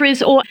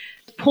anniversaries or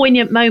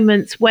poignant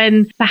moments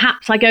when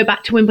perhaps I go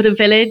back to Wimbledon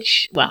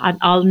Village. Well,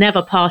 I'll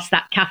never pass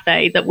that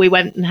cafe that we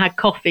went and had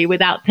coffee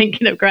without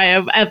thinking of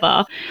Graham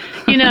ever,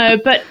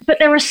 but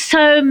there are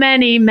so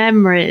many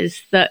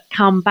memories that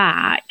come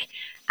back.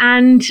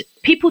 And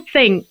people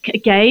think,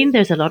 again,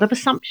 there's a lot of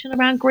assumption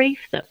around grief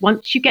that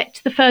once you get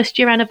to the first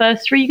year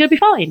anniversary, you're going to be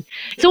fine.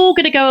 It's all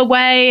going to go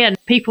away. And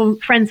people,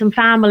 friends and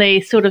family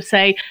sort of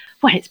say,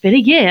 well, it's been a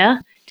year,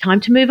 time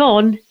to move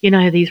on.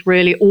 These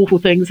really awful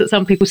things that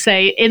some people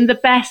say in the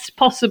best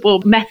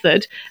possible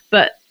method,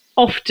 but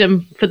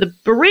often for the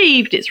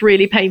bereaved, it's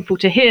really painful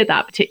to hear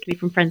that, particularly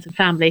from friends and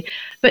family.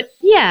 But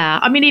yeah,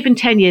 I mean, even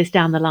 10 years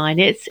down the line,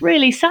 it's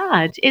really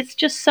sad. It's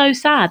just so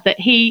sad that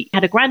he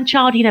had a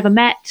grandchild he never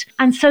met.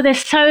 And so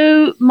there's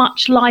so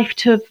much life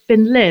to have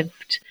been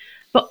lived.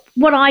 But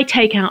what I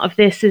take out of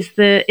this is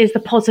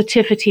the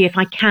positivity, if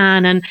I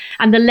can,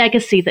 and the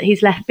legacy that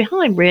he's left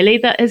behind, really,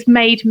 that has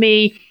made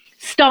me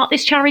start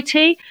this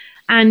charity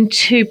and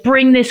to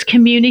bring this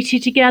community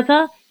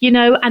together,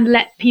 and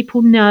let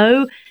people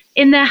know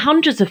in their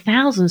hundreds of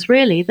thousands,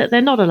 really, that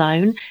they're not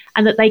alone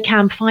and that they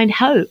can find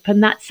hope.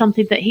 And that's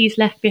something that he's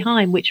left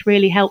behind, which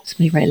really helps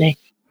me, really.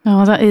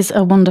 Oh, that is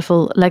a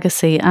wonderful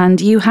legacy. And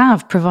you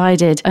have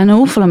provided an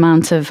awful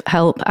amount of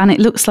help, and it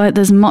looks like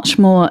there's much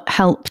more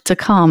help to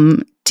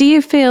come. Do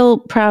you feel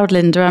proud,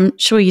 Linda? I'm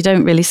sure you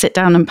don't really sit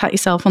down and pat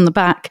yourself on the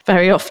back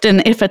very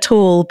often, if at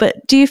all,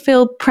 but do you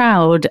feel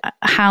proud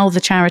how the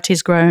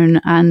charity's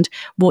grown and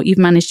what you've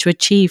managed to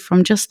achieve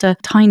from just a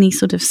tiny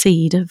sort of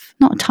seed of,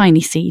 not a tiny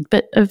seed,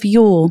 but of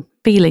your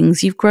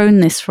feelings? You've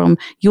grown this from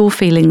your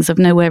feelings of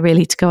nowhere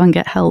really to go and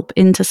get help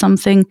into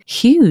something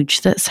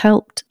huge that's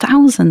helped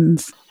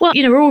thousands. Well,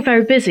 we're all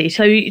very busy,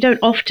 so you don't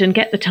often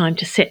get the time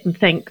to sit and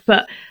think.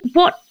 But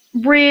what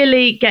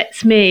really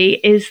gets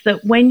me is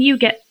that when you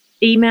get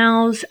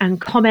emails and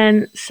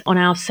comments on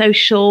our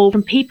social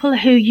from people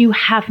who you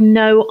have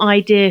no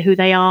idea who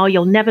they are,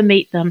 you'll never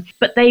meet them,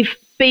 but they've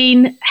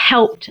been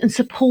helped and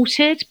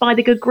supported by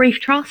the Good Grief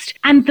Trust,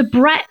 and the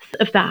breadth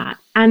of that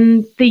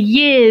and the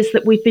years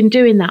that we've been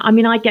doing that. I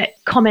mean, I get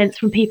comments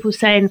from people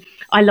saying,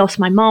 I lost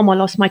my mom, I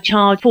lost my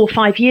child 4 or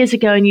 5 years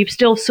ago, and you've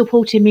still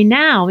supported me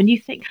now. And you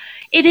think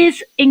it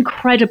is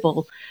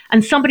incredible.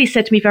 And somebody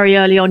said to me very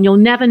early on, you'll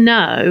never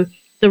know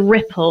the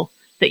ripple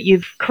that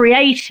you've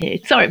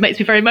created. Sorry, it makes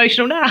me very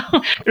emotional now.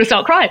 I'm going to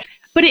start crying.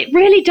 But it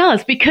really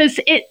does, because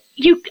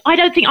I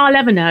don't think I'll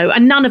ever know,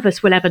 and none of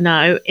us will ever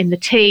know in the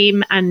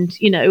team, and,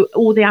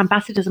 all the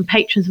ambassadors and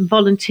patrons and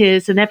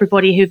volunteers and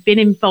everybody who've been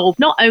involved,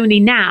 not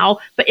only now,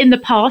 but in the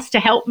past to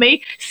help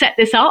me set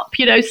this up,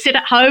 sit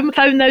at home,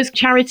 phone those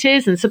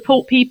charities and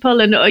support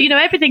people and,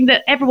 everything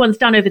that everyone's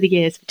done over the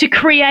years to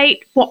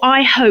create what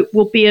I hope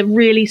will be a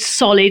really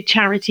solid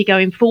charity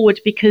going forward,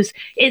 because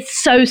it's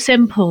so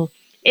simple.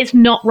 It's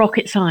not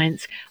rocket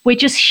science. We're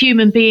just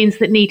human beings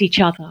that need each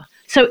other.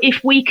 So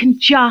if we can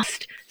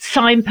just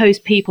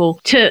signpost people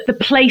to the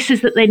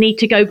places that they need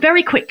to go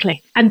very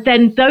quickly, and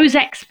then those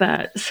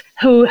experts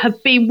who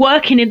have been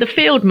working in the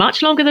field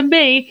much longer than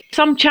me,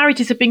 some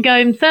charities have been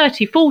going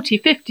 30, 40,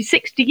 50,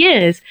 60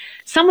 years.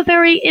 Some are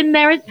very in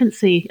their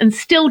infancy and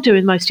still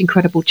doing the most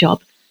incredible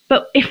job.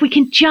 But if we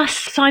can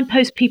just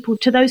signpost people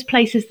to those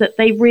places that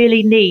they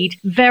really need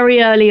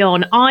very early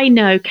on, I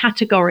know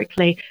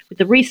categorically with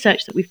the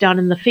research that we've done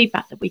and the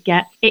feedback that we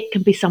get, it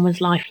can be someone's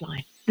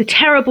lifeline. The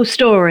terrible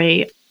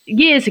story,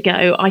 years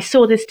ago, I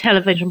saw this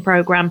television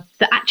programme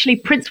that actually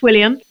Prince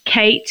William,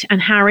 Kate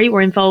and Harry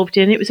were involved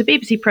in. It was a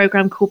BBC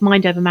programme called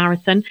Mind Over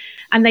Marathon.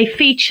 And they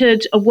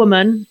featured a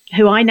woman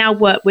who I now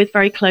work with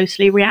very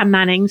closely, Rhiannon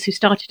Mannings, who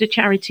started a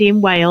charity in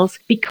Wales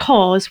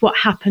because what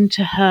happened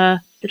to her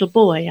little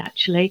boy,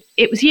 actually.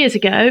 It was years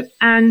ago,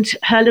 and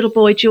her little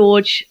boy,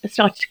 George,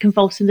 started to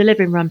convulse in the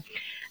living room.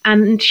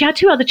 And she had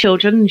 2 other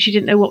children, and she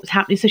didn't know what was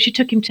happening, so she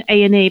took him to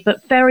A&E,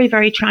 but very,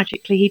 very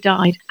tragically, he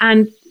died.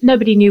 And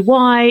nobody knew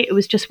why. It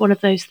was just one of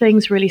those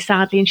things, really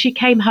sadly. And she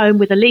came home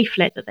with a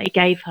leaflet that they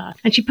gave her,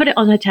 and she put it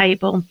on her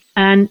table,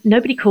 and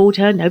nobody called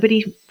her,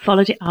 nobody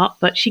followed it up,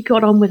 but she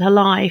got on with her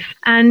life.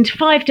 And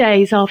 5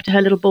 days after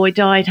her little boy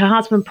died, her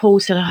husband, Paul,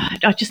 said,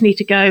 I just need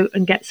to go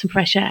and get some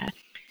fresh air.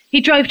 He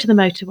drove to the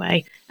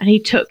motorway, and he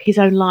took his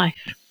own life.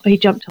 He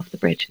jumped off the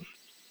bridge.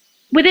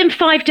 Within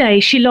 5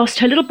 days, she lost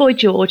her little boy,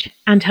 George,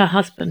 and her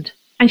husband.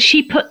 And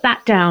she put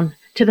that down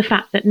to the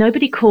fact that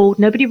nobody called,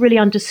 nobody really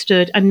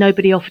understood, and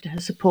nobody offered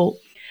her support.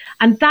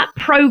 And that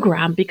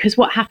programme, because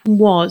what happened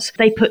was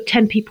they put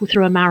 10 people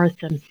through a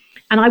marathon.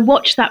 And I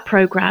watched that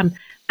programme,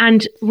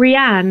 and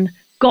Rhiannon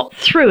got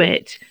through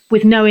it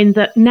with knowing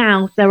that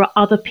now there are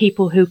other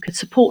people who could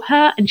support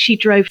her, and she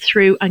drove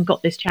through and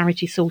got this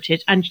charity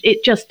sorted. And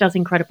it just does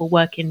incredible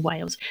work in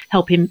Wales,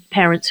 helping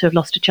parents who have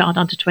lost a child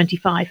under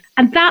 25.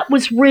 And that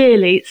was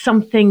really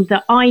something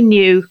that I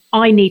knew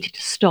I needed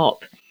to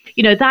stop.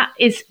 That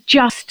is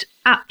just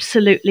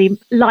absolutely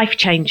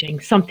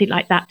life-changing, something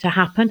like that to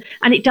happen,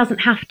 and it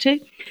doesn't have to.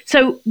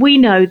 So we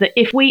know that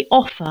if we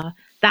offer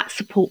that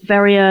support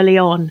very early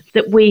on,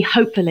 that we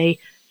hopefully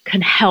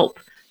can help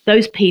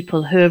those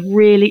people who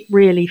really,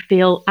 really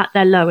feel at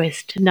their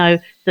lowest to know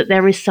that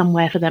there is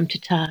somewhere for them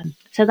to turn.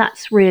 So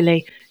that's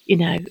really,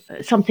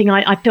 something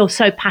I feel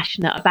so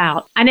passionate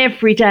about. And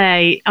every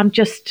day I'm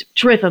just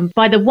driven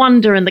by the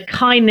wonder and the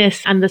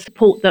kindness and the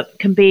support that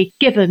can be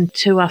given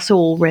to us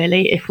all,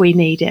 really, if we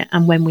need it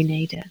and when we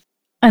need it.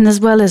 And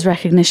as well as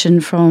recognition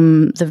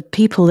from the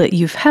people that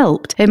you've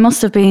helped, it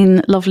must have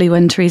been lovely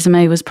when Theresa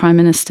May was Prime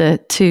Minister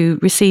to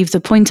receive the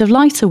Point of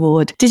Light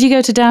Award. Did you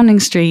go to Downing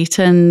Street,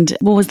 and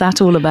what was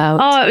that all about?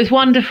 Oh, it was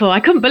wonderful.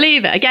 I couldn't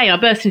believe it. Again, I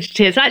burst into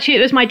tears. Actually,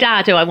 it was my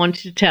dad who I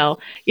wanted to tell,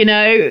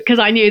 because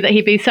I knew that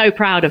he'd be so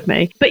proud of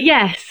me. But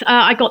yes,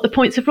 I got the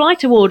Points of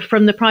Light Award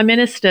from the Prime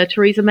Minister,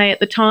 Theresa May,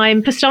 at the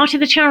time, for starting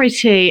the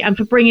charity and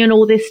for bringing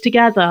all this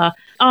together.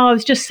 Oh, I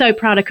was just so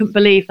proud. I couldn't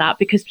believe that,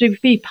 because to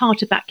be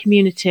part of that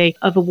community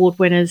of award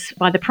winners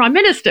by the Prime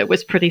Minister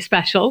was pretty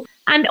special.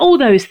 And all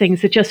those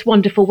things are just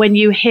wonderful when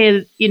you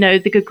hear,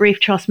 the Good Grief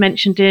Trust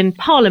mentioned in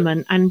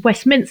Parliament and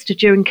Westminster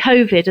during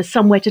COVID as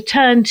somewhere to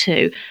turn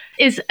to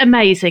is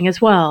amazing as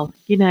well,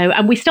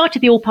 And we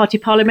started the all-party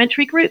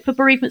parliamentary group for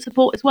bereavement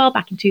support as well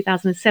back in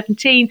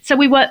 2017. So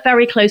we work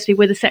very closely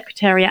with the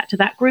secretariat to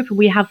that group, and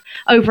we have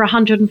over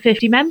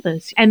 150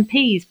 members,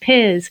 MPs,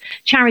 peers,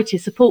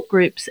 charities, support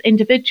groups,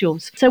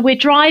 individuals. So we're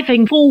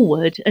driving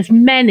forward as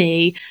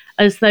many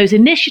as those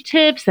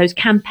initiatives, those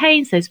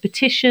campaigns, those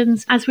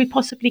petitions as we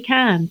possibly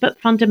can. But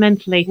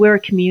fundamentally, we're a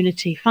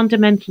community.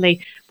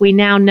 Fundamentally, we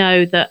now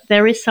know that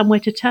there is somewhere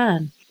to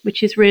turn,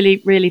 which is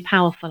really, really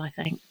powerful, I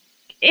think.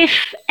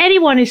 If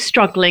anyone is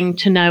struggling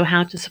to know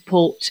how to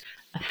support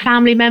a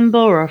family member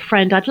or a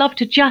friend, I'd love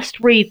to just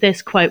read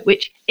this quote,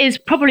 which is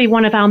probably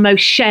one of our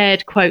most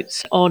shared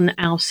quotes on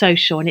our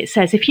social. And it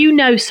says, if you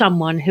know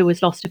someone who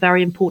has lost a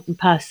very important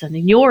person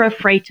and you're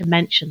afraid to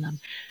mention them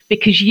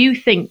because you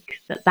think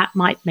that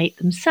might make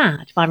them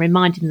sad by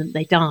reminding them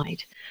they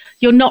died,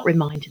 you're not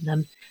reminding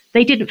them.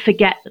 They didn't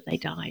forget that they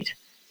died.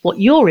 What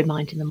you're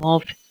reminding them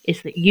of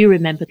is that you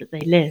remember that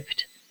they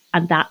lived.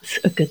 And that's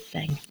a good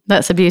thing.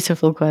 That's a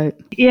beautiful quote.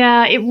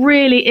 Yeah, it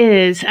really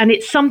is. And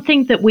it's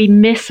something that we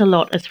miss a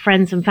lot as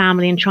friends and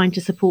family in trying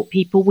to support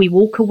people. We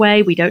walk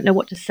away. We don't know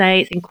what to say.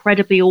 It's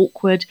incredibly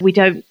awkward. We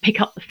don't pick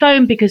up the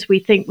phone because we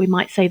think we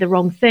might say the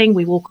wrong thing.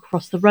 We walk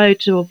across the road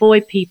to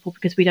avoid people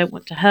because we don't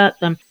want to hurt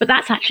them. But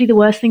that's actually the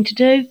worst thing to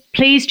do.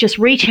 Please just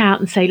reach out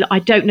and say, look, I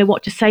don't know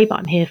what to say, but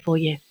I'm here for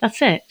you.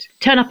 That's it.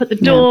 Turn up at the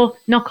door,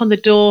 knock on the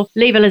door,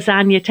 leave a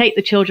lasagna, take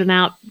the children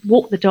out,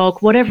 walk the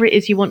dog, whatever it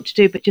is you want to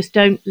do, but just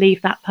don't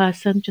leave that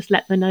person. Just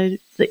let them know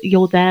that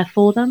you're there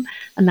for them.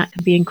 And that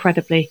can be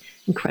incredibly,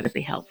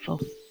 incredibly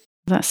helpful.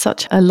 That's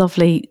such a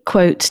lovely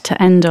quote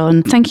to end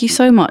on. Thank you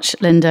so much,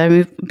 Linda.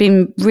 We've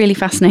been really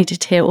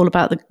fascinated to hear all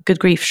about the Good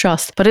Grief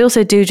Trust. But I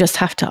also do just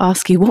have to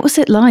ask you, what was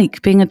it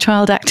like being a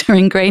child actor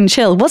in Grange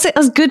Hill? Was it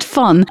as good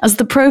fun as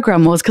the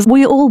programme was? Because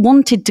we all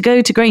wanted to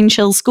go to Grange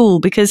Hill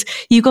School because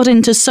you got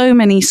into so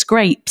many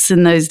scrapes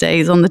in those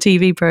days on the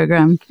TV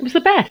programme. It was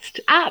the best.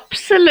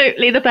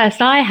 Absolutely the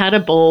best. I had a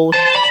ball.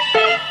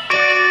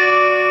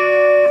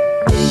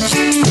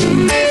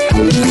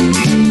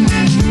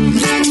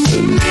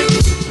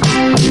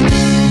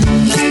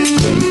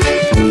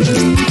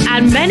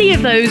 And many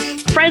of those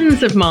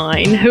friends of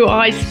mine who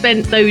I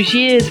spent those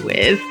years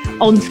with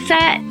on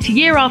set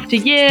year after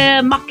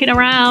year, mucking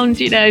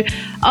around,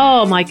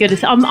 oh my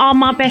goodness, are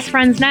my best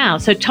friends now.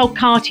 So Todd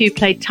Carty, who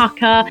played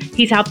Tucker,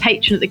 he's our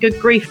patron at the Good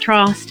Grief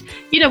Trust.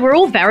 We're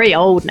all very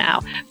old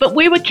now, but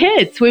we were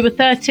kids. We were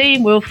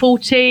 13, we were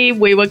 14,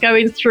 we were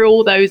going through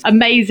all those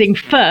amazing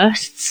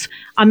firsts.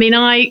 I mean,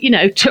 I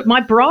took my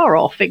bra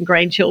off in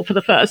Grange Hill for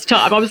the first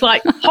time. I was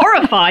like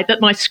horrified that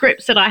my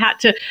script said I had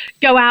to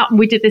go out, and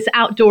we did this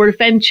outdoor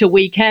adventure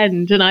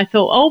weekend. And I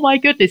thought, oh my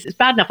goodness, it's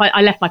bad enough.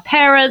 I left my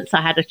parents.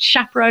 I had a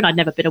chaperone. I'd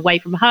never been away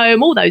from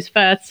home, all those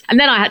firsts. And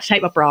then I had to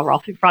take my bra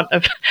off in front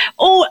of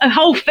a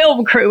whole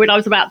film crew when I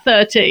was about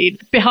 13,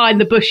 behind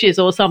the bushes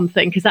or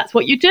something, because that's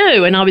what you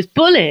do. And I was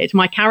bullied.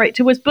 My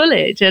character was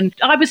bullied. And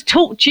I was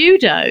taught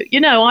judo.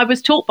 I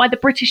was taught by the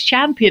British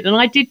champion, and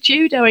I did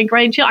judo in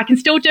Grange Hill. I can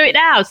still do it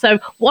now. So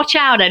watch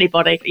out,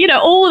 anybody.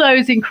 All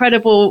those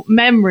incredible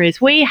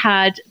memories. We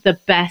had the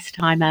best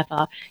time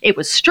ever. It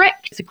was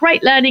strict. It's a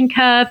great learning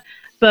curve.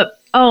 But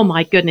oh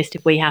my goodness,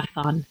 did we have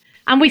fun.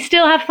 And we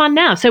still have fun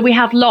now. So we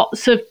have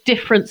lots of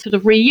different sort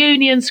of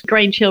reunions,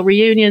 Grange Hill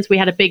reunions. We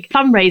had a big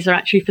fundraiser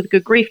actually for the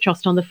Good Grief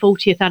Trust on the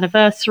 40th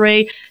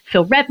anniversary.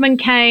 Phil Redmond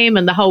came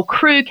and the whole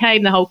crew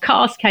came, the whole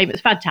cast came. It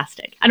was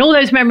fantastic. And all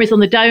those memories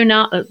on the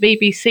donut at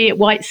BBC at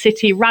White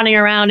City, running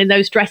around in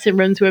those dressing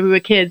rooms when we were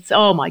kids.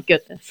 Oh my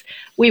goodness.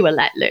 We were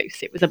let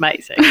loose. It was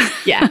amazing.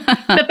 Yeah,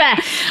 the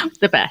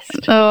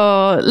best.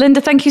 Oh,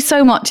 Linda, thank you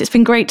so much. It's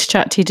been great to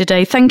chat to you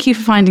today. Thank you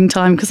for finding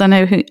time, because I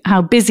know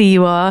how busy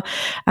you are.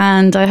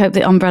 And I hope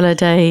the Umbrella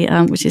Day,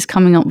 which is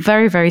coming up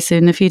very, very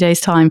soon, in a few days'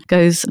 time,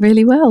 goes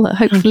really well.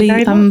 Hopefully,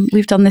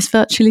 we've done this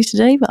virtually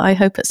today, but I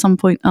hope at some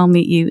point I'll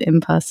meet you in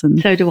person.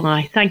 So do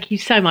I. Thank you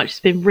so much. It's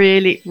been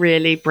really,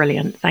 really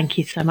brilliant. Thank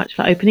you so much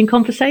for opening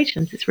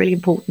conversations. It's really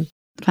important.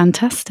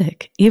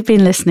 Fantastic. You've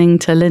been listening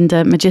to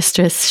Linda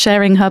Magistris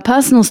sharing her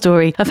personal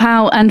story of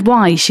how and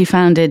why she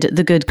founded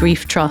the Good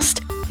Grief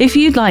Trust. If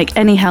you'd like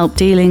any help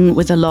dealing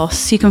with a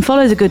loss, you can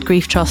follow the Good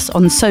Grief Trust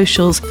on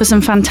socials for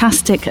some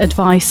fantastic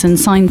advice and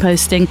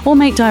signposting, or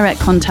make direct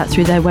contact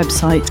through their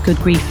website,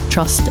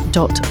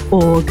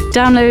 goodgrieftrust.org.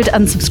 Download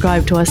and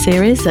subscribe to our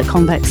series at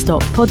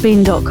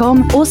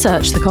convex.podbean.com, or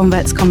search The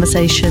Convex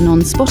Conversation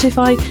on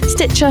Spotify,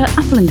 Stitcher,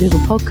 Apple and Google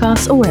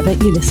Podcasts, or wherever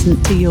you listen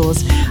to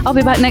yours. I'll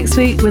be back next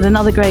week with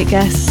another great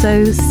guest,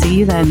 so see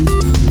you then.